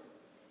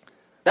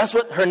 That's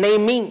what her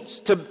name means,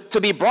 to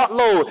be brought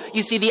low.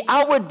 You see, the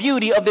outward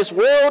beauty of this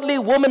worldly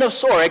woman of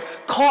Sorek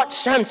caught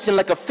Samson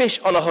like a fish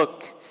on a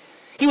hook.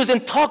 He was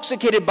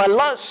intoxicated by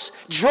lust,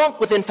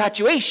 drunk with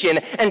infatuation,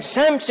 and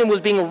Samson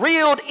was being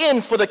reeled in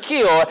for the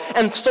kill.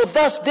 And so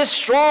thus this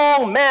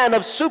strong man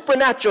of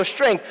supernatural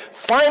strength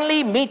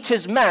finally meets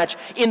his match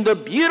in the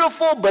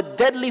beautiful but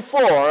deadly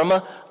form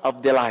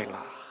of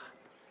Delilah.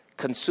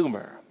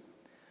 Consumer.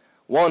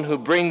 One who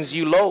brings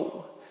you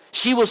low.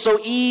 She was so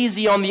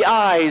easy on the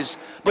eyes,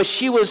 but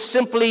she was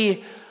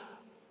simply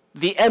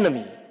the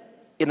enemy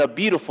in a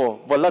beautiful,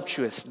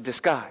 voluptuous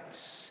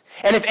disguise.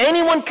 And if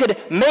anyone could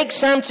make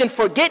Samson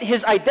forget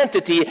his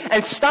identity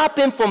and stop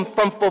him from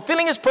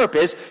fulfilling his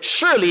purpose,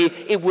 surely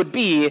it would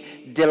be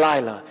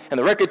Delilah. And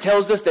the record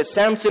tells us that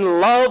Samson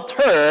loved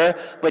her,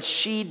 but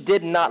she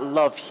did not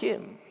love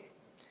him.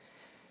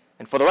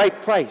 And for the right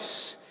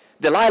price,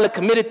 Delilah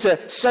committed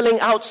to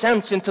selling out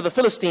Samson to the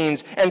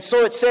Philistines. And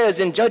so it says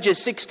in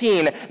Judges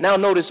 16. Now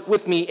notice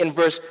with me in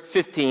verse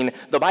 15.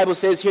 The Bible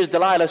says, here's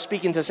Delilah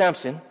speaking to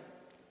Samson.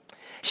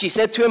 She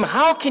said to him,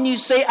 how can you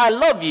say I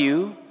love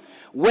you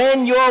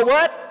when your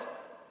what?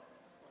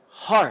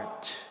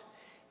 Heart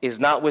is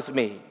not with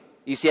me.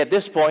 You see, at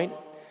this point,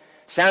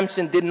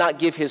 Samson did not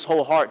give his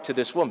whole heart to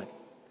this woman.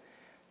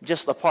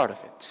 Just a part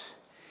of it.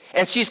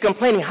 And she's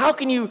complaining, how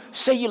can you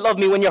say you love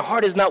me when your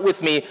heart is not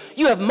with me?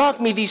 You have mocked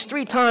me these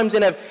 3 times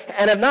and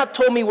have not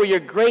told me where your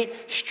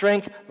great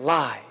strength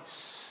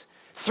lies.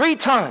 3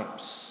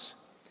 times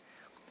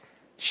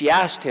she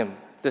asked him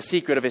the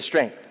secret of his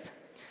strength.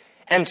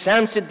 And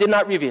Samson did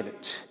not reveal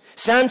it.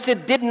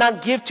 Samson did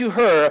not give to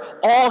her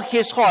all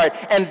his heart.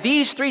 And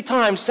these 3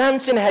 times,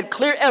 Samson had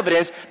clear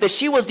evidence that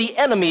she was the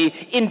enemy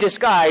in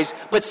disguise.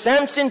 But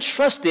Samson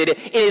trusted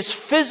in his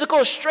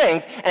physical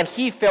strength, and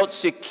he felt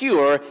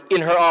secure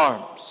in her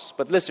arms.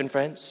 But listen,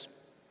 friends,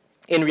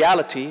 in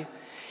reality,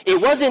 it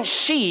wasn't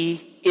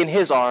she in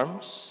his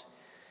arms.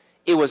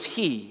 It was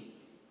he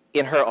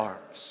in her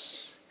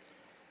arms.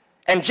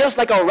 And just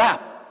like a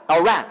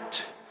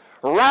rat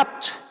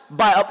wrapped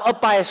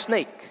up by a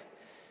snake,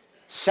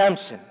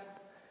 Samson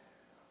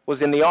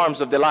was in the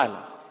arms of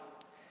Delilah.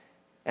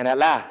 And at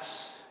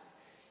last,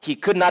 he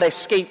could not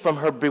escape from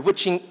her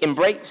bewitching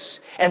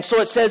embrace. And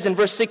so it says in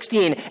verse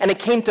 16, and it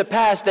came to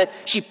pass that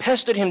she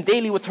pestered him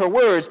daily with her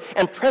words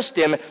and pressed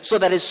him so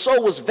that his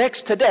soul was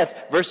vexed to death.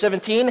 Verse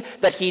 17,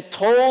 that he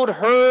told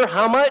her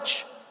how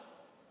much?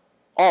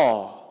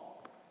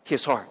 All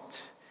his heart.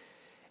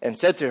 And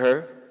said to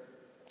her,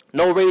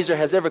 no razor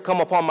has ever come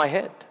upon my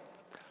head,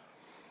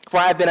 for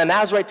I have been a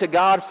Nazarite to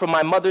God from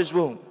my mother's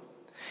womb.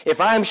 If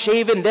I am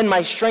shaven, then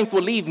my strength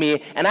will leave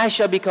me, and I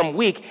shall become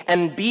weak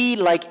and be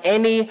like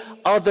any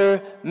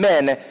other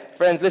men.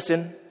 Friends,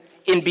 listen.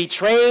 In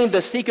betraying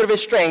the secret of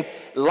his strength,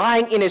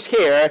 lying in his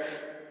hair,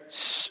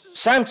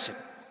 Samson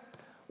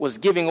was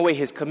giving away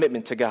his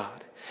commitment to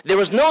God. There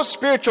was no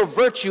spiritual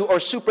virtue or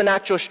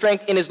supernatural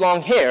strength in his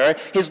long hair.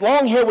 His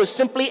long hair was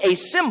simply a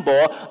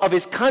symbol of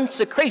his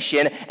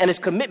consecration and his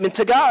commitment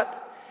to God.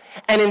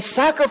 And in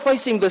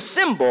sacrificing the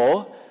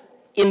symbol,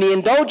 in the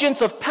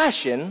indulgence of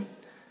passion,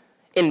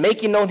 In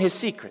making known his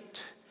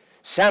secret,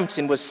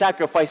 Samson was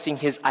sacrificing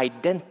his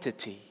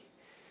identity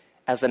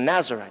as a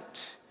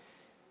Nazarite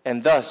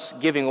and thus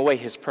giving away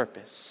his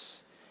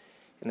purpose.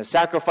 In the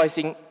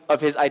sacrificing of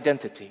his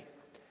identity,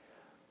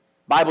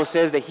 Bible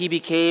says that he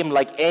became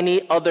like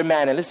any other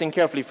man. And listen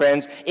carefully,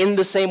 friends. In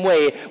the same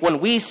way, when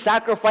we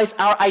sacrifice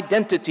our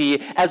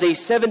identity as a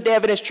Seventh-day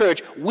Adventist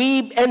church,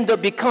 we end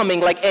up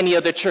becoming like any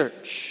other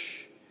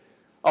church,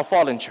 a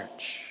fallen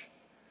church.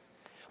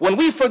 When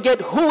we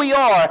forget who we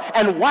are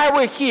and why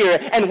we're here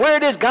and where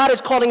it is God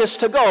is calling us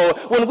to go,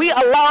 when we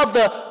allow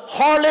the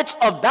harlots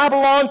of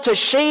Babylon to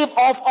shave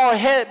off our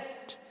head,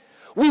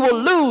 we will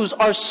lose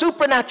our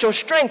supernatural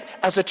strength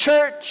as a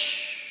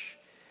church.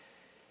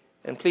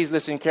 And please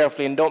listen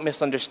carefully and don't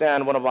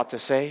misunderstand what I'm about to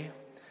say.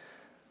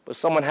 But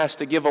someone has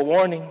to give a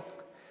warning.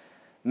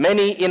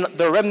 Many in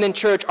the remnant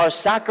church are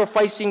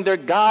sacrificing their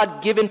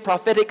God-given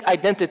prophetic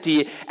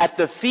identity at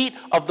the feet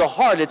of the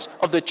harlots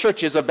of the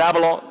churches of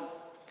Babylon.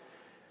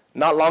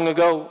 Not long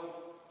ago,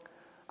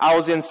 I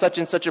was in such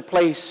and such a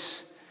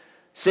place,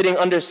 sitting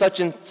under such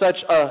and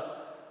such a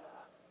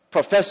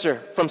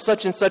professor from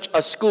such and such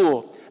a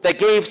school that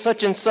gave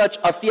such and such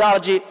a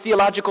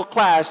theological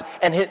class,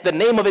 and the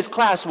name of his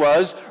class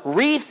was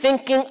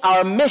Rethinking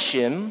Our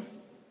Mission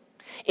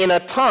in a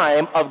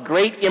Time of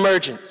Great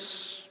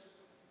Emergence.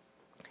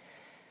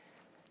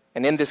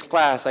 And in this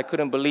class, I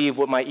couldn't believe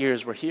what my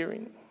ears were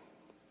hearing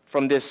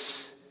from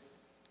this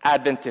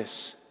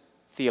Adventist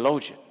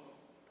theologian.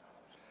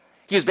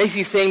 He was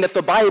basically saying that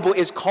the Bible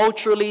is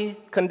culturally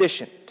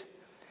conditioned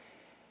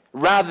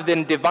rather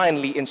than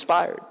divinely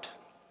inspired.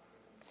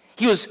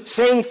 He was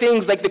saying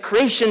things like the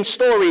creation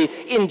story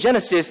in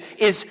Genesis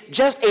is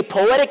just a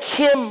poetic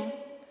hymn,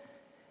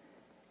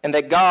 and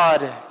that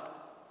God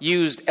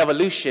used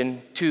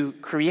evolution to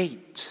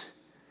create.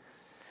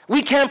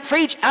 We can't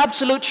preach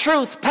absolute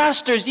truth.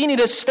 Pastors, you need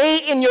to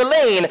stay in your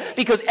lane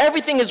because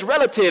everything is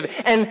relative.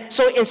 And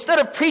so instead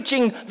of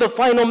preaching the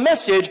final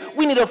message,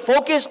 we need to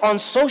focus on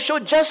social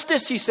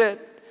justice, he said.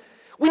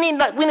 We need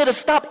to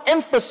stop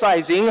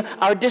emphasizing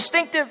our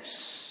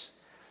distinctives.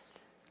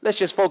 Let's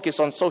just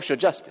focus on social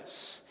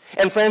justice.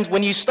 And friends,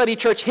 when you study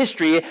church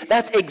history,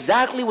 that's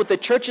exactly what the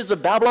churches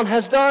of Babylon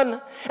has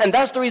done. And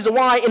that's the reason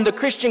why in the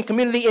Christian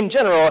community in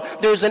general,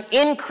 there's an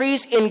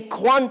increase in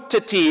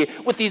quantity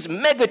with these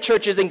mega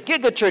churches and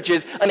giga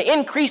churches, an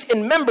increase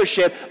in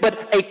membership,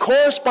 but a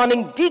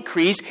corresponding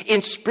decrease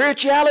in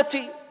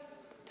spirituality.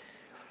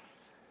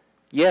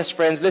 Yes,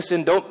 friends,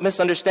 listen, don't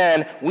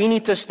misunderstand. We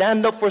need to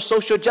stand up for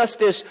social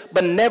justice,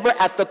 but never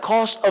at the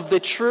cost of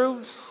the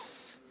truth.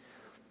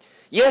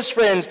 Yes,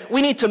 friends,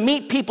 we need to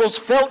meet people's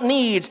felt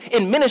needs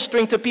in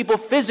ministering to people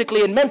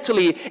physically and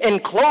mentally,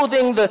 and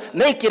clothing the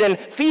naked and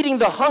feeding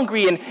the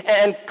hungry and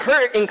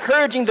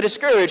encouraging the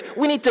discouraged.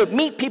 We need to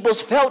meet people's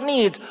felt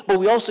needs, but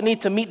we also need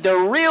to meet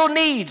their real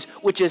needs,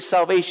 which is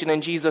salvation in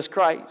Jesus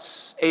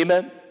Christ.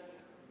 Amen.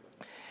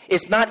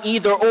 It's not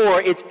either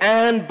or, it's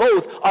and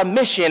both. Our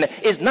mission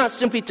is not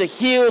simply to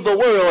heal the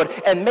world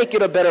and make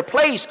it a better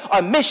place.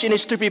 Our mission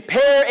is to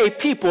prepare a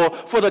people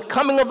for the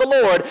coming of the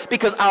Lord,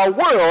 because our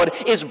world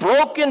is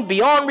broken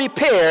beyond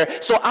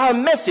repair, so our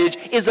message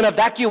is an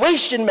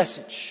evacuation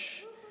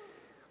message.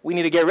 We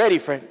need to get ready,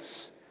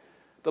 friends.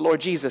 The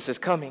Lord Jesus is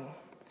coming.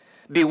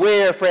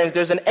 Beware, friends,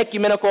 there's an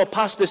ecumenical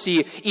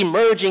apostasy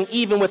emerging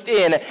even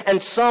within,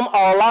 and some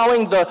are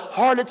allowing the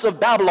harlots of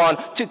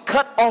Babylon to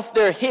cut off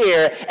their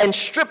hair and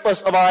strip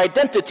us of our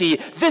identity.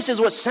 This is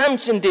what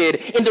Samson did.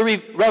 In the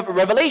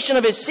revelation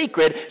of his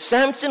secret,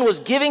 Samson was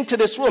giving to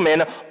this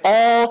woman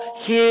all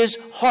his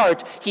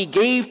heart. He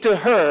gave to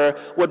her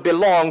what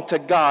belonged to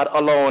God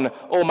alone.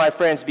 Oh, my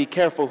friends, be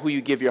careful who you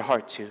give your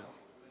heart to.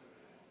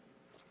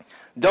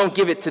 Don't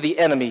give it to the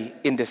enemy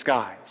in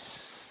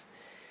disguise.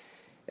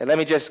 And let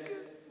me just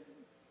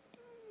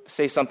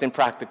say something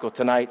practical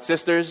tonight.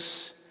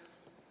 Sisters,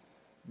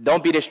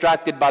 don't be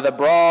distracted by the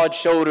broad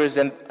shoulders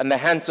and the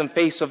handsome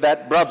face of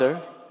that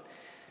brother,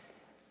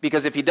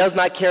 because if he does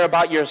not care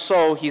about your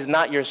soul, he's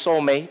not your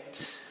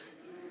soulmate.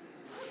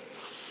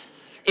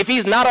 If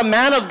he's not a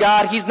man of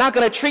God, he's not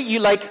going to treat you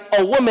like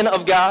a woman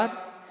of God.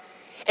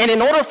 And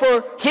in order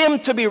for him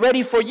to be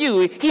ready for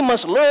you, he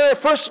must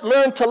first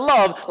learn to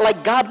love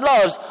like God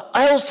loves,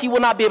 else he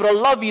will not be able to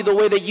love you the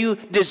way that you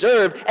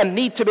deserve and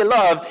need to be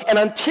loved. And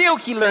until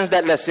he learns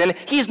that lesson,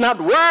 he's not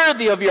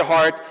worthy of your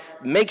heart.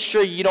 Make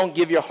sure you don't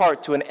give your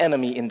heart to an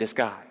enemy in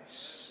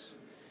disguise.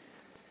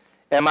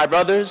 And my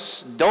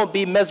brothers, don't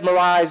be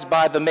mesmerized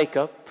by the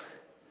makeup.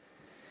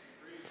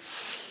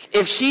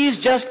 If she's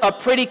just a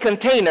pretty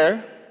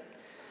container,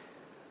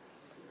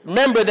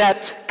 remember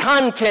that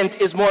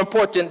content is more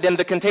important than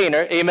the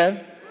container.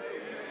 Amen?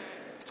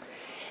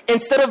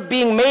 Instead of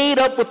being made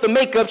up with the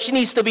makeup, she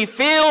needs to be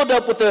filled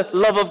up with the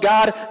love of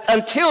God.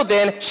 Until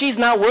then, she's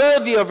not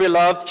worthy of your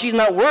love. She's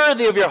not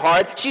worthy of your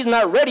heart. She's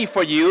not ready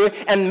for you.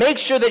 And make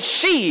sure that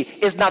she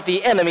is not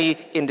the enemy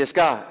in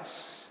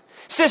disguise.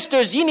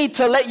 Sisters, you need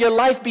to let your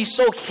life be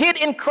so hid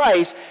in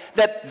Christ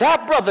that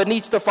that brother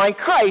needs to find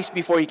Christ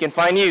before he can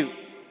find you.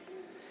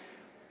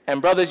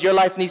 And brothers, your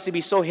life needs to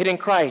be so hid in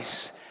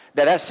Christ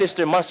that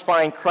sister must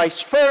find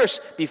Christ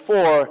first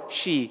before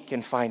she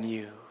can find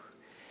you.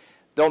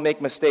 Don't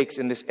make mistakes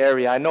in this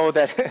area. I know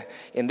that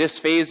in this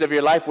phase of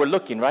your life, we're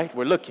looking, right?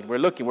 We're looking,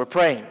 we're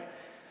praying.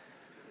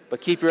 But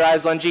keep your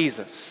eyes on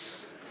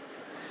Jesus.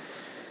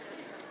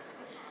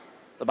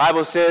 The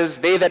Bible says,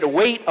 they that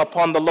wait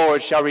upon the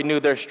Lord shall renew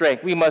their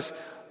strength. We must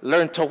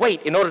learn to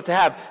wait in order to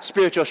have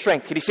spiritual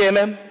strength. Can you say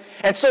amen?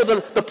 And so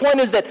the point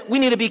is that we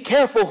need to be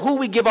careful who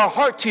we give our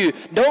heart to.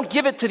 Don't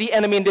give it to the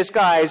enemy in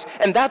disguise.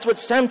 And that's what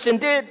Samson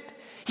did.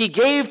 He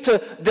gave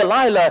to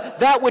Delilah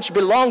that which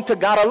belonged to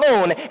God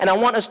alone. And I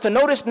want us to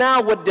notice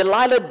now what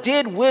Delilah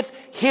did with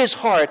his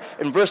heart.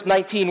 In verse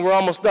 19, we're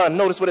almost done.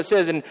 Notice what it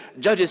says in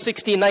Judges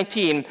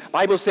 16:19.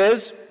 Bible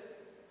says,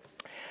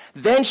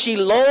 then she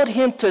lulled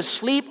him to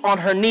sleep on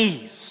her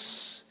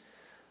knees.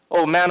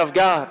 Oh, man of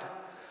God,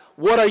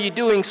 what are you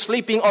doing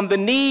sleeping on the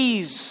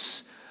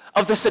knees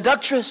of the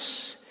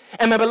seductress?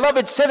 And my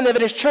beloved Seventh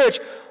Adventist Church,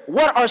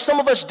 what are some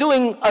of us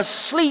doing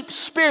asleep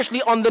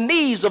spiritually on the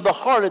knees of the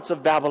harlots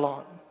of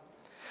Babylon?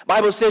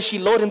 Bible says she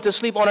lulled him to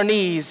sleep on her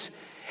knees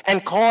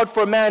and called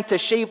for a man to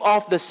shave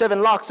off the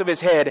 7 locks of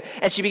his head.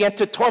 And she began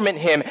to torment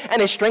him,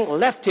 and his strength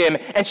left him.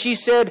 And she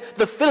said,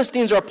 the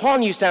Philistines are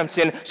upon you,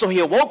 Samson. So he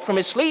awoke from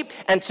his sleep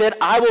and said,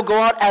 I will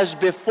go out as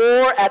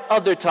before at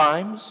other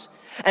times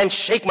and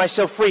shake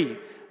myself free.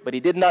 But he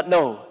did not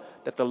know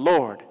that the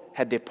Lord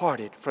had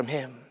departed from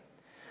him.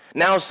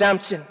 Now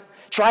Samson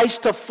tries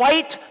to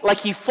fight like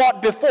he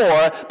fought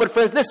before, but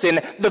friends, listen,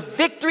 the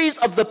victories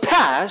of the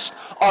past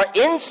are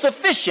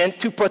insufficient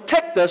to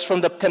protect us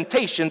from the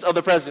temptations of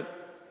the present.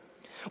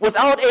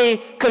 Without a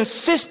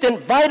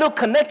consistent, vital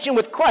connection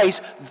with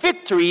Christ,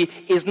 victory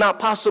is not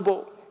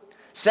possible.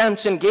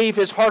 Samson gave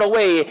his heart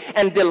away,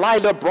 and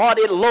Delilah brought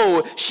it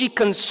low. She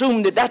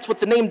consumed it. That's what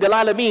the name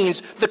Delilah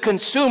means, the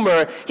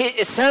consumer.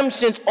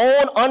 Samson's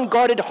own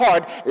unguarded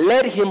heart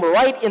led him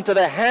right into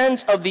the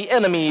hands of the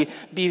enemy.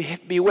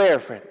 Beware,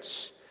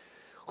 friends,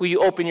 who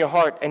you open your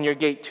heart and your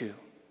gate to.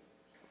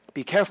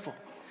 Be careful.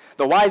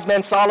 The wise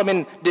man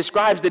Solomon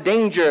describes the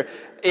danger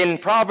in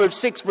Proverbs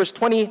 6, verse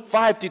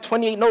 25 to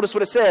 28. Notice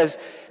what it says.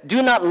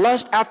 Do not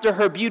lust after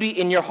her beauty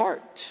in your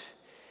heart,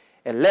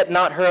 and let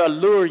not her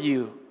allure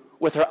you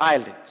with her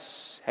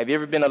eyelids. Have you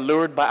ever been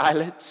allured by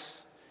eyelids?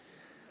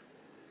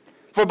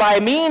 For by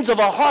means of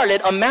a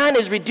harlot, a man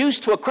is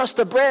reduced to a crust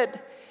of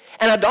bread.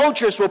 An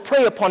adulteress will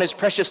prey upon his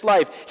precious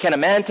life. Can a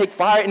man take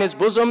fire in his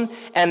bosom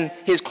and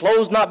his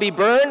clothes not be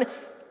burned?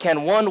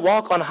 Can one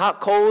walk on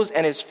hot coals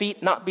and his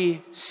feet not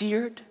be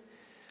seared?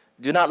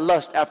 Do not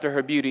lust after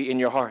her beauty in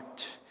your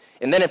heart.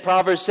 And then in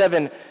Proverbs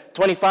 7,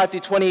 25 to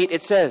 28,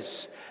 it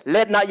says,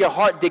 let not your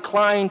heart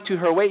decline to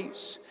her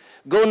ways.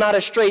 Go not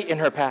astray in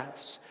her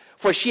paths.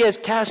 For she has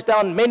cast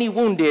down many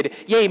wounded,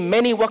 yea,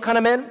 many what kind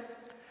of men?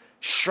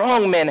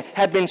 Strong men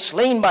have been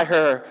slain by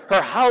her.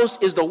 Her house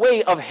is the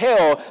way of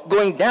hell,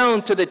 going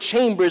down to the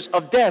chambers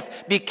of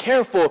death. Be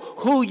careful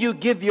who you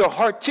give your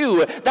heart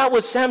to. That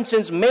was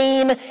Samson's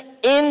main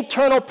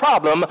internal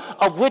problem,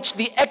 of which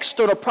the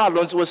external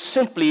problems was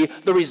simply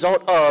the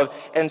result of.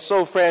 And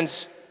so,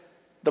 friends,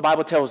 the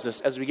Bible tells us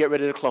as we get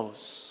ready to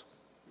close,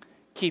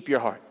 keep your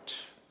heart.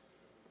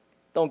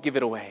 Don't give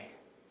it away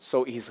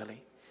so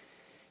easily.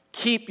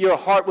 Keep your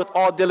heart with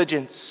all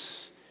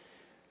diligence,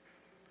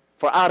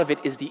 for out of it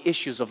is the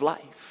issues of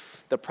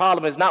life. The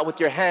problem is not with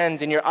your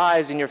hands and your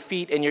eyes and your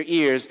feet and your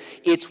ears.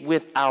 It's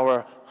with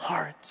our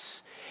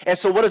hearts. And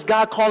so what is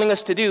God calling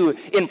us to do?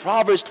 In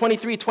Proverbs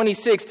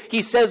 23:26,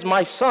 he says,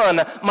 my son,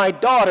 my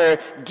daughter,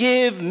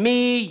 give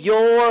me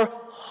your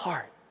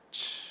heart.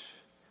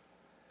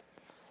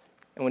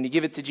 And when you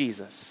give it to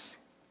Jesus,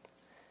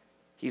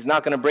 he's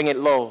not going to bring it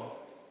low.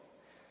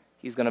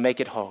 He's going to make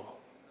it whole.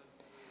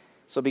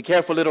 So be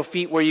careful, little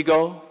feet, where you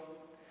go.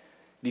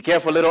 Be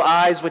careful, little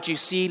eyes, what you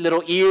see,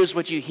 little ears,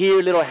 what you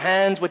hear, little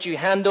hands, what you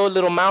handle,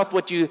 little mouth,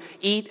 what you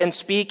eat and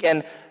speak,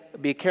 and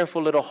be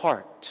careful, little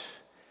heart,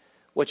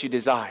 what you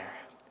desire.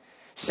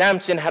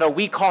 Samson had a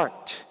weak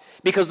heart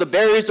because the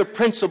barriers of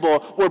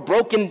principle were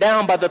broken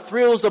down by the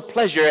thrills of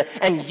pleasure,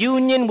 and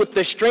union with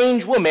the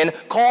strange woman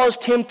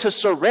caused him to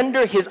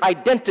surrender his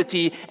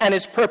identity and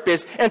his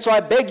purpose. And so I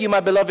beg you,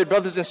 my beloved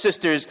brothers and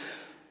sisters,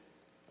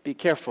 be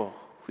careful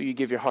who you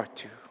give your heart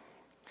to.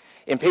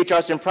 In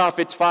Patriarchs and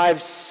Prophets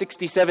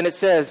 5:67, it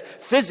says,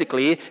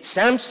 physically,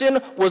 Samson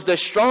was the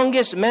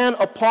strongest man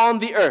upon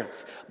the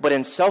earth, but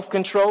in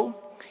self-control,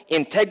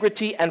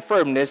 integrity, and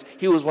firmness,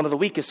 he was one of the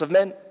weakest of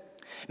men.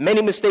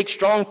 Many mistake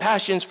strong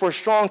passions for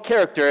strong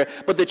character,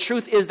 but the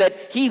truth is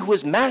that he who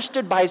is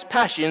mastered by his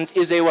passions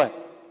is a what?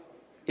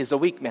 Is a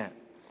weak man.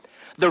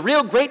 The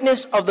real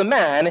greatness of the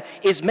man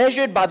is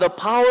measured by the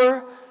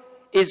power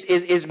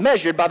is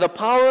measured by the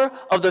power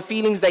of the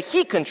feelings that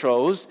he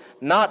controls,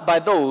 not by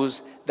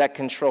those that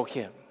control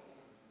him.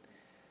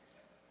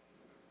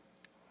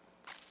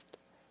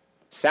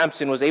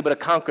 Samson was able to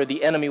conquer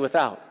the enemy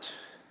without,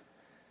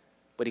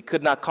 but he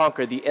could not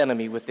conquer the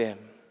enemy within.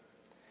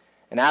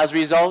 And as a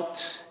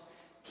result,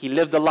 he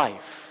lived a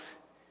life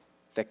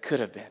that could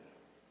have been.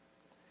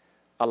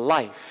 A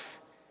life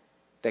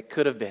that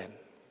could have been.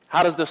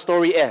 How does the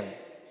story end?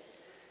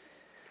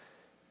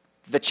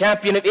 The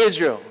champion of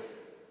Israel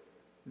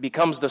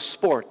becomes the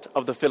sport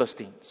of the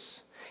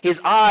Philistines. His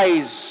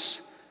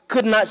eyes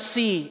could not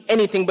see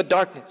anything but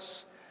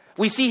darkness.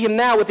 We see him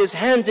now with his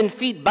hands and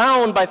feet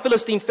bound by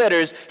Philistine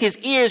fetters. His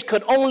ears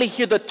could only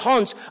hear the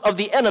taunts of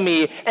the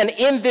enemy. And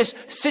in this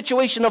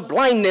situation of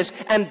blindness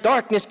and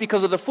darkness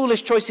because of the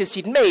foolish choices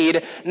he'd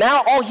made,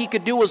 now all he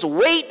could do was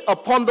wait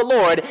upon the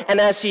Lord. And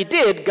as he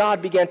did,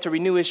 God began to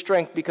renew his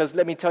strength, because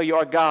let me tell you,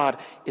 our God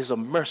is a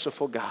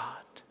merciful God.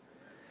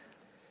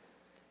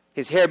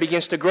 His hair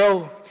begins to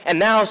grow, and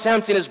now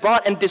Samson is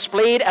brought and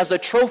displayed as a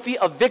trophy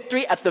of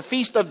victory at the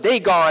feast of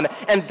Dagon.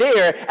 And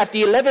there, at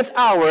the 11th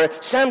hour,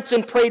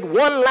 Samson prayed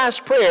one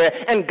last prayer,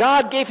 and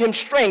God gave him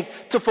strength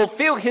to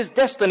fulfill his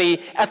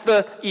destiny at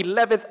the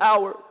 11th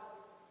hour.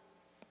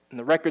 And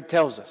the record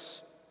tells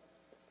us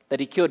that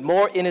he killed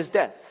more in his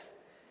death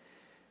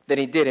than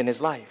he did in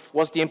his life.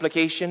 What's the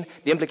implication?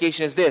 The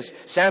implication is this: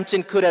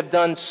 Samson could have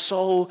done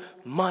so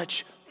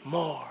much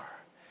more.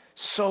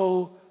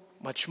 So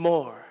much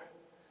more.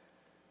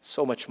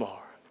 So much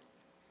more.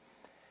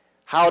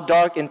 How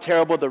dark and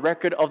terrible the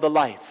record of the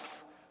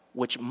life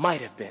which might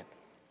have been.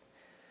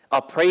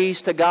 A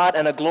praise to God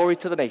and a glory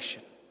to the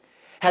nation.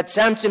 Had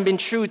Samson been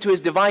true to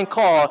his divine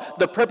call,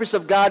 the purpose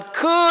of God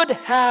could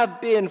have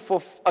been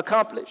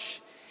accomplished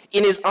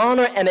in his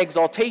honor and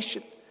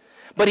exaltation.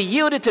 But he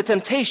yielded to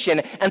temptation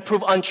and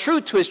proved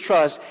untrue to his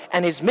trust,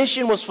 and his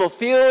mission was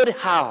fulfilled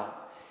how?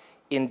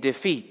 In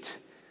defeat,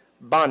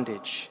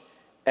 bondage,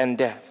 and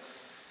death.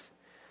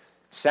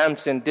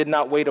 Samson did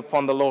not wait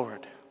upon the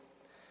Lord.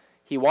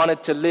 He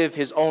wanted to live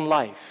his own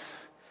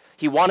life.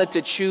 He wanted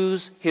to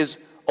choose his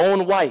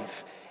own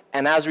wife.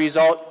 And as a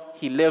result,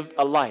 he lived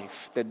a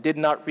life that did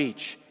not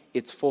reach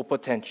its full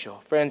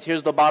potential. Friends,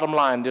 here's the bottom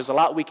line. There's a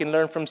lot we can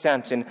learn from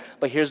Samson,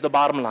 but here's the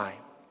bottom line.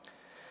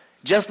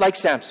 Just like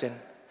Samson,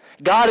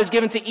 God has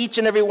given to each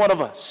and every one of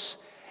us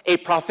a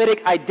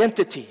prophetic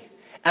identity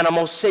and a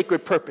most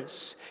sacred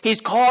purpose. He's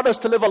called us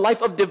to live a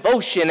life of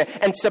devotion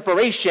and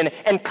separation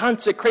and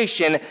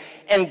consecration.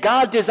 And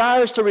God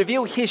desires to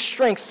reveal his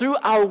strength through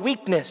our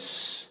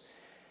weakness.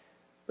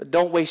 But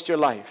don't waste your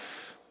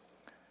life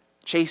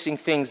chasing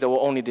things that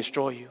will only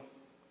destroy you.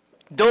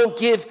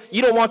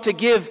 You don't want to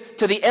give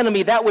to the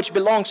enemy that which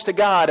belongs to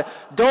God.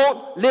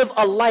 Don't live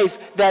a life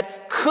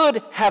that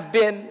could have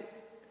been.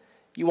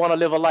 You want to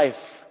live a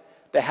life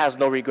that has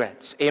no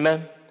regrets.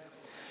 Amen?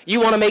 You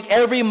want to make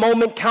every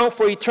moment count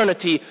for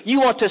eternity.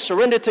 You want to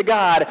surrender to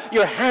God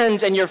your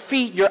hands and your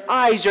feet, your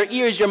eyes, your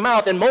ears, your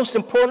mouth, and most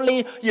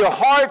importantly, your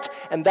heart.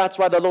 And that's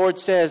why the Lord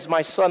says,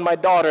 my son, my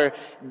daughter,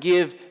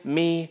 give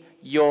me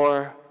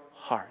your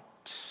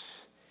heart.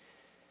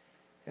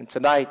 And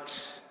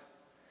tonight,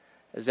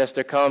 as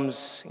Esther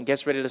comes and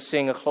gets ready to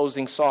sing a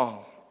closing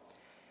song,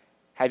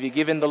 have you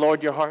given the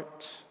Lord your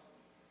heart?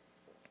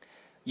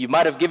 You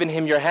might have given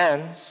him your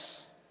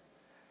hands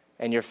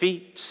and your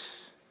feet,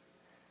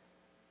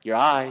 your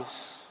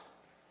eyes,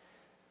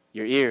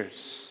 your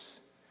ears.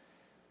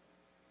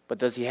 But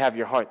does he have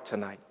your heart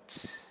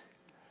tonight?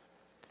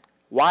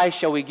 Why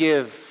shall we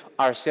give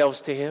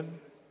ourselves to him?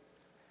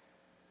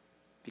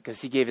 Because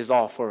he gave his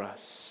all for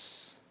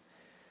us.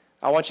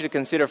 I want you to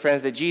consider,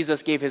 friends, that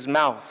Jesus gave his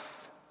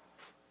mouth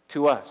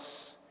to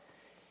us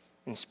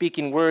in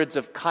speaking words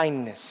of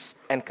kindness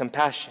and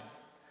compassion.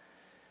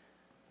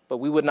 But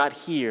we would not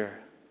hear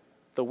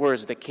the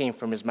words that came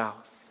from his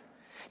mouth.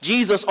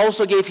 Jesus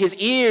also gave his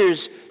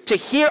ears to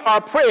hear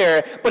our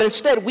prayer, but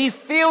instead we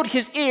filled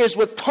his ears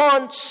with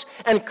taunts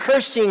and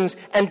cursings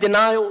and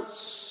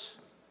denials.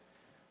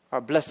 Our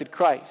blessed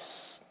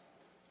Christ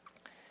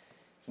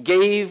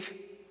gave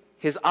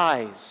his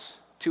eyes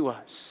to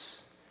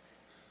us.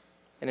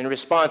 And in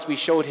response, we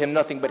showed him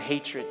nothing but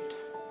hatred,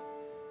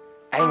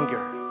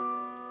 anger,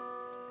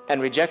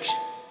 and rejection.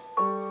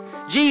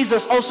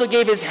 Jesus also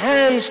gave his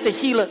hands to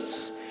heal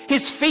us,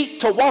 his feet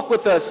to walk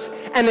with us,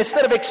 and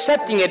instead of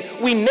accepting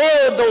it, we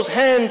nailed those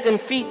hands and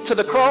feet to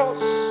the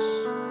cross.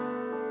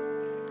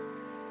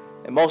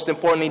 And most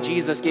importantly,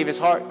 Jesus gave his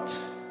heart,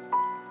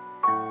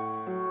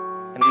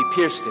 and we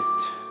pierced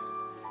it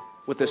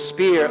with the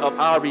spear of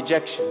our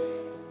rejection.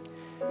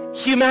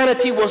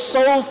 Humanity was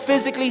so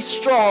physically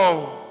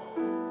strong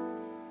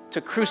to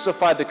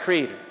crucify the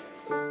Creator.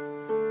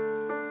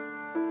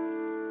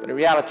 But in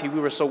reality,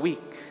 we were so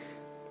weak.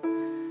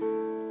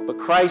 But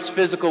Christ's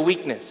physical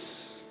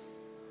weakness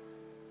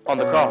on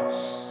the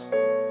cross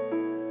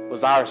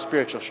was our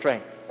spiritual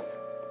strength.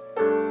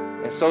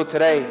 And so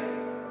today,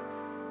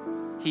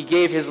 he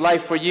gave his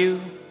life for you.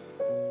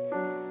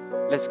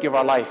 Let's give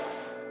our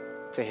life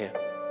to him.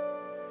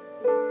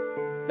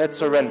 Let's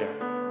surrender.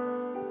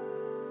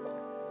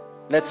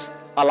 Let's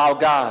allow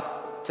God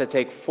to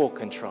take full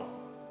control.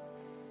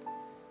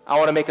 I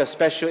want to make a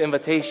special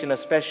invitation, a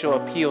special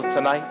appeal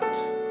tonight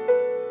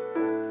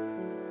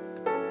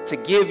to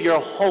give your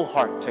whole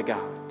heart to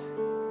God.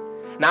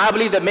 Now, I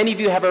believe that many of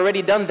you have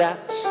already done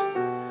that,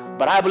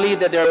 but I believe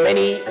that there are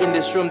many in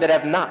this room that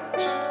have not.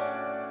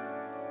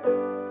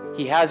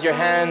 He has your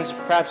hands,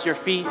 perhaps your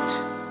feet,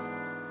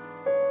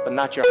 but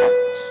not your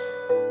heart.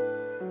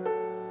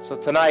 So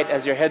tonight,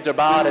 as your heads are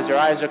bowed, as your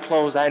eyes are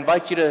closed, I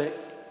invite you to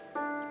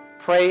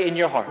pray in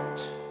your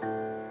heart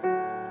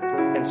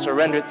and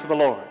surrender it to the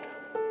Lord.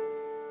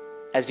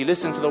 As you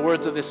listen to the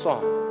words of this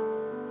song,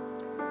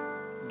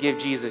 give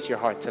Jesus your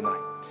heart tonight.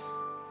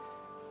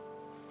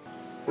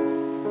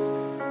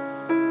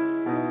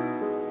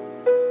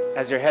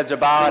 As your heads are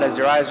bowed, as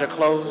your eyes are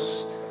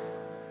closed,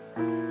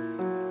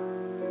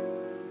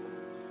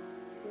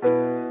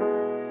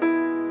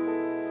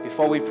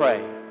 before we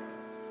pray,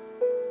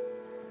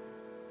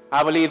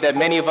 I believe that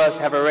many of us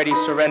have already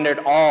surrendered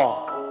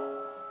all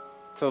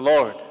to the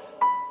Lord.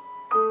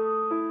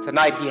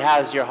 Tonight, He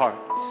has your heart.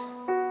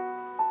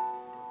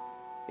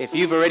 If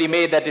you've already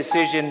made that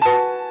decision,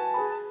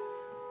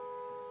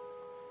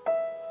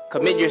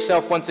 commit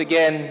yourself once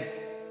again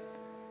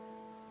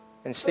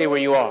and stay where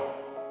you are.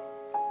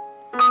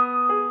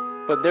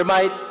 But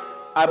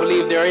I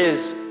believe there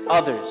is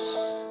others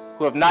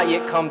who have not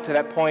yet come to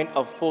that point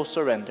of full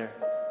surrender.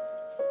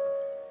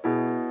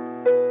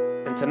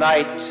 And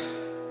tonight,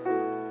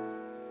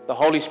 the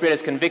Holy Spirit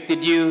has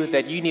convicted you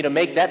that you need to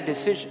make that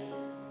decision.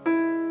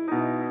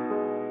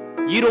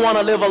 You don't want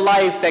to live a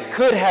life that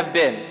could have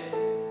been.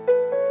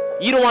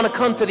 You don't want to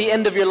come to the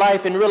end of your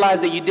life and realize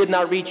that you did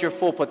not reach your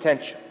full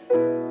potential.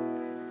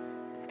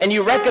 And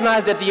you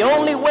recognize that the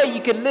only way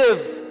you can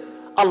live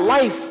a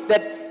life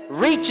that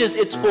reaches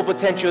its full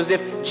potential is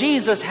if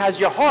Jesus has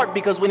your heart,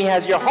 because when He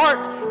has your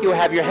heart, He'll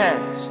have your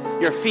hands,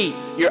 your feet,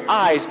 your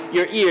eyes,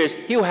 your ears.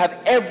 He'll have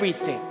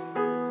everything.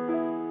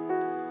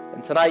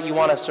 And tonight you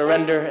want to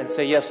surrender and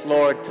say, yes,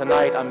 Lord,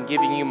 tonight I'm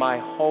giving you my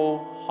whole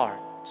heart.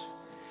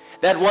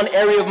 That one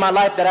area of my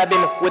life that I've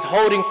been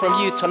withholding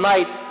from you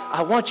tonight,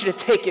 I want you to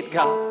take it,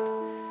 God.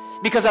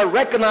 Because I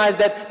recognize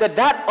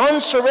that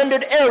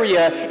unsurrendered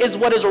area is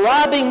what is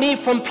robbing me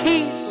from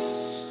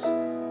peace.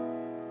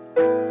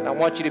 And I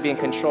want you to be in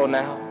control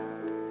now.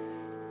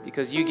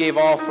 Because you gave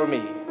all for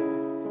me.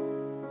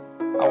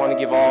 I want to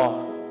give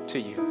all to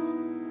you.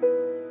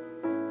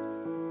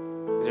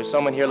 Is there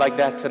someone here like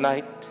that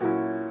tonight?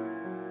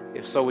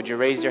 If so, would you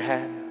raise your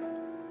hand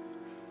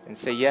and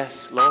say,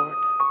 yes, Lord,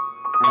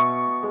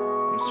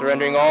 I'm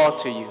surrendering all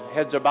to you.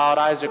 Heads are bowed,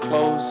 eyes are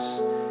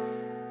closed.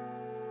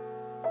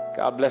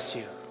 God bless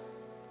you.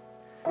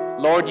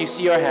 Lord, you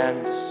see our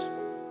hands.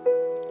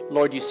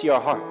 Lord, you see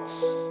our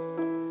hearts.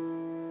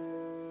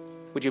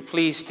 Would you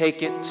please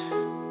take it?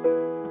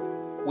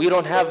 We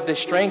don't have the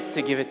strength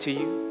to give it to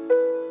you.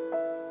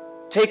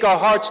 Take our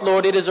hearts,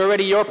 Lord. It is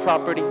already your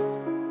property.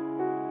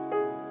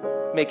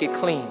 Make it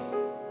clean.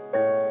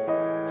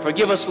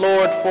 Forgive us,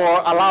 Lord,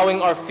 for allowing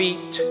our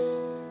feet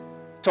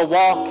to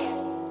walk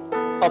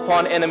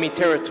upon enemy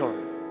territory.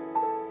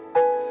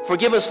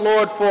 Forgive us,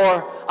 Lord,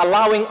 for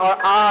allowing our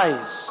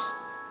eyes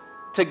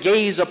to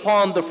gaze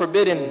upon the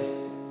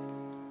forbidden,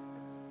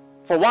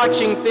 for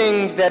watching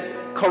things that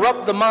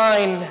corrupt the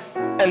mind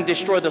and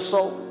destroy the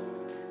soul.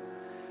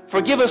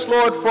 Forgive us,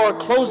 Lord, for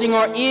closing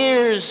our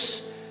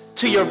ears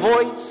to your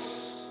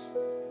voice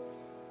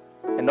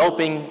and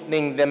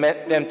opening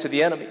them to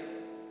the enemy.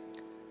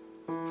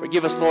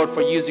 Forgive us, Lord,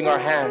 for using our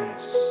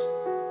hands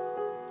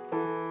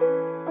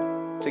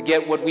to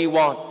get what we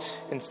want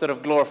instead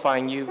of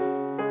glorifying you.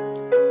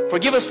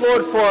 Forgive us,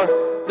 Lord, for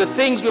the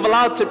things we've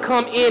allowed to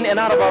come in and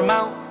out of our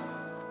mouth.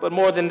 But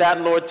more than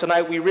that, Lord,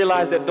 tonight we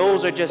realize that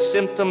those are just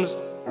symptoms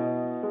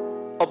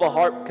of a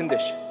heart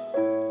condition.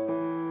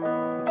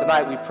 And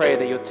tonight we pray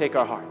that you'll take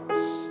our hearts.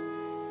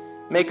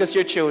 Make us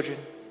your children.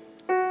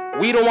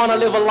 We don't want to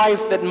live a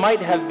life that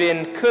might have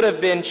been, could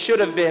have been, should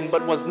have been,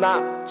 but was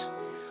not.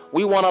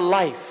 We want a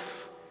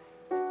life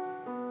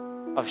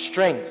of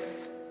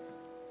strength,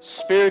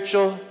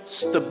 spiritual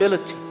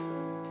stability.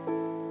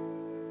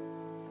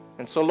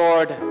 And so,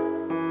 Lord,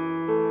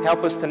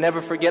 help us to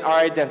never forget our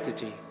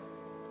identity.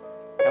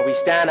 And we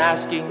stand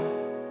asking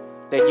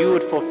that you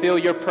would fulfill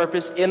your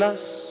purpose in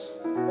us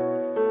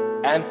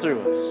and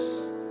through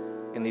us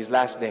in these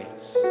last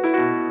days.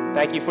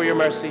 Thank you for your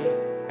mercy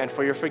and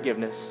for your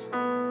forgiveness.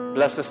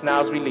 Bless us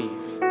now as we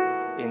leave.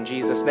 In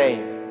Jesus'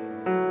 name,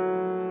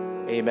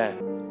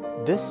 amen.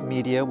 This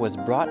media was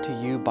brought to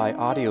you by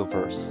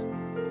Audioverse,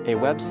 a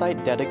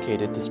website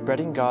dedicated to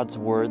spreading God's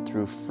Word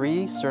through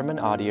free sermon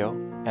audio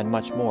and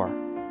much more.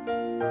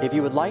 If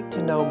you would like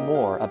to know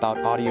more about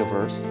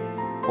Audioverse,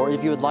 or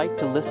if you would like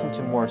to listen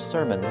to more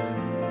sermons,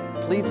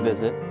 please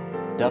visit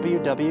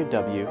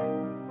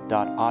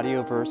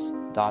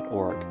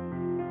www.audioverse.org.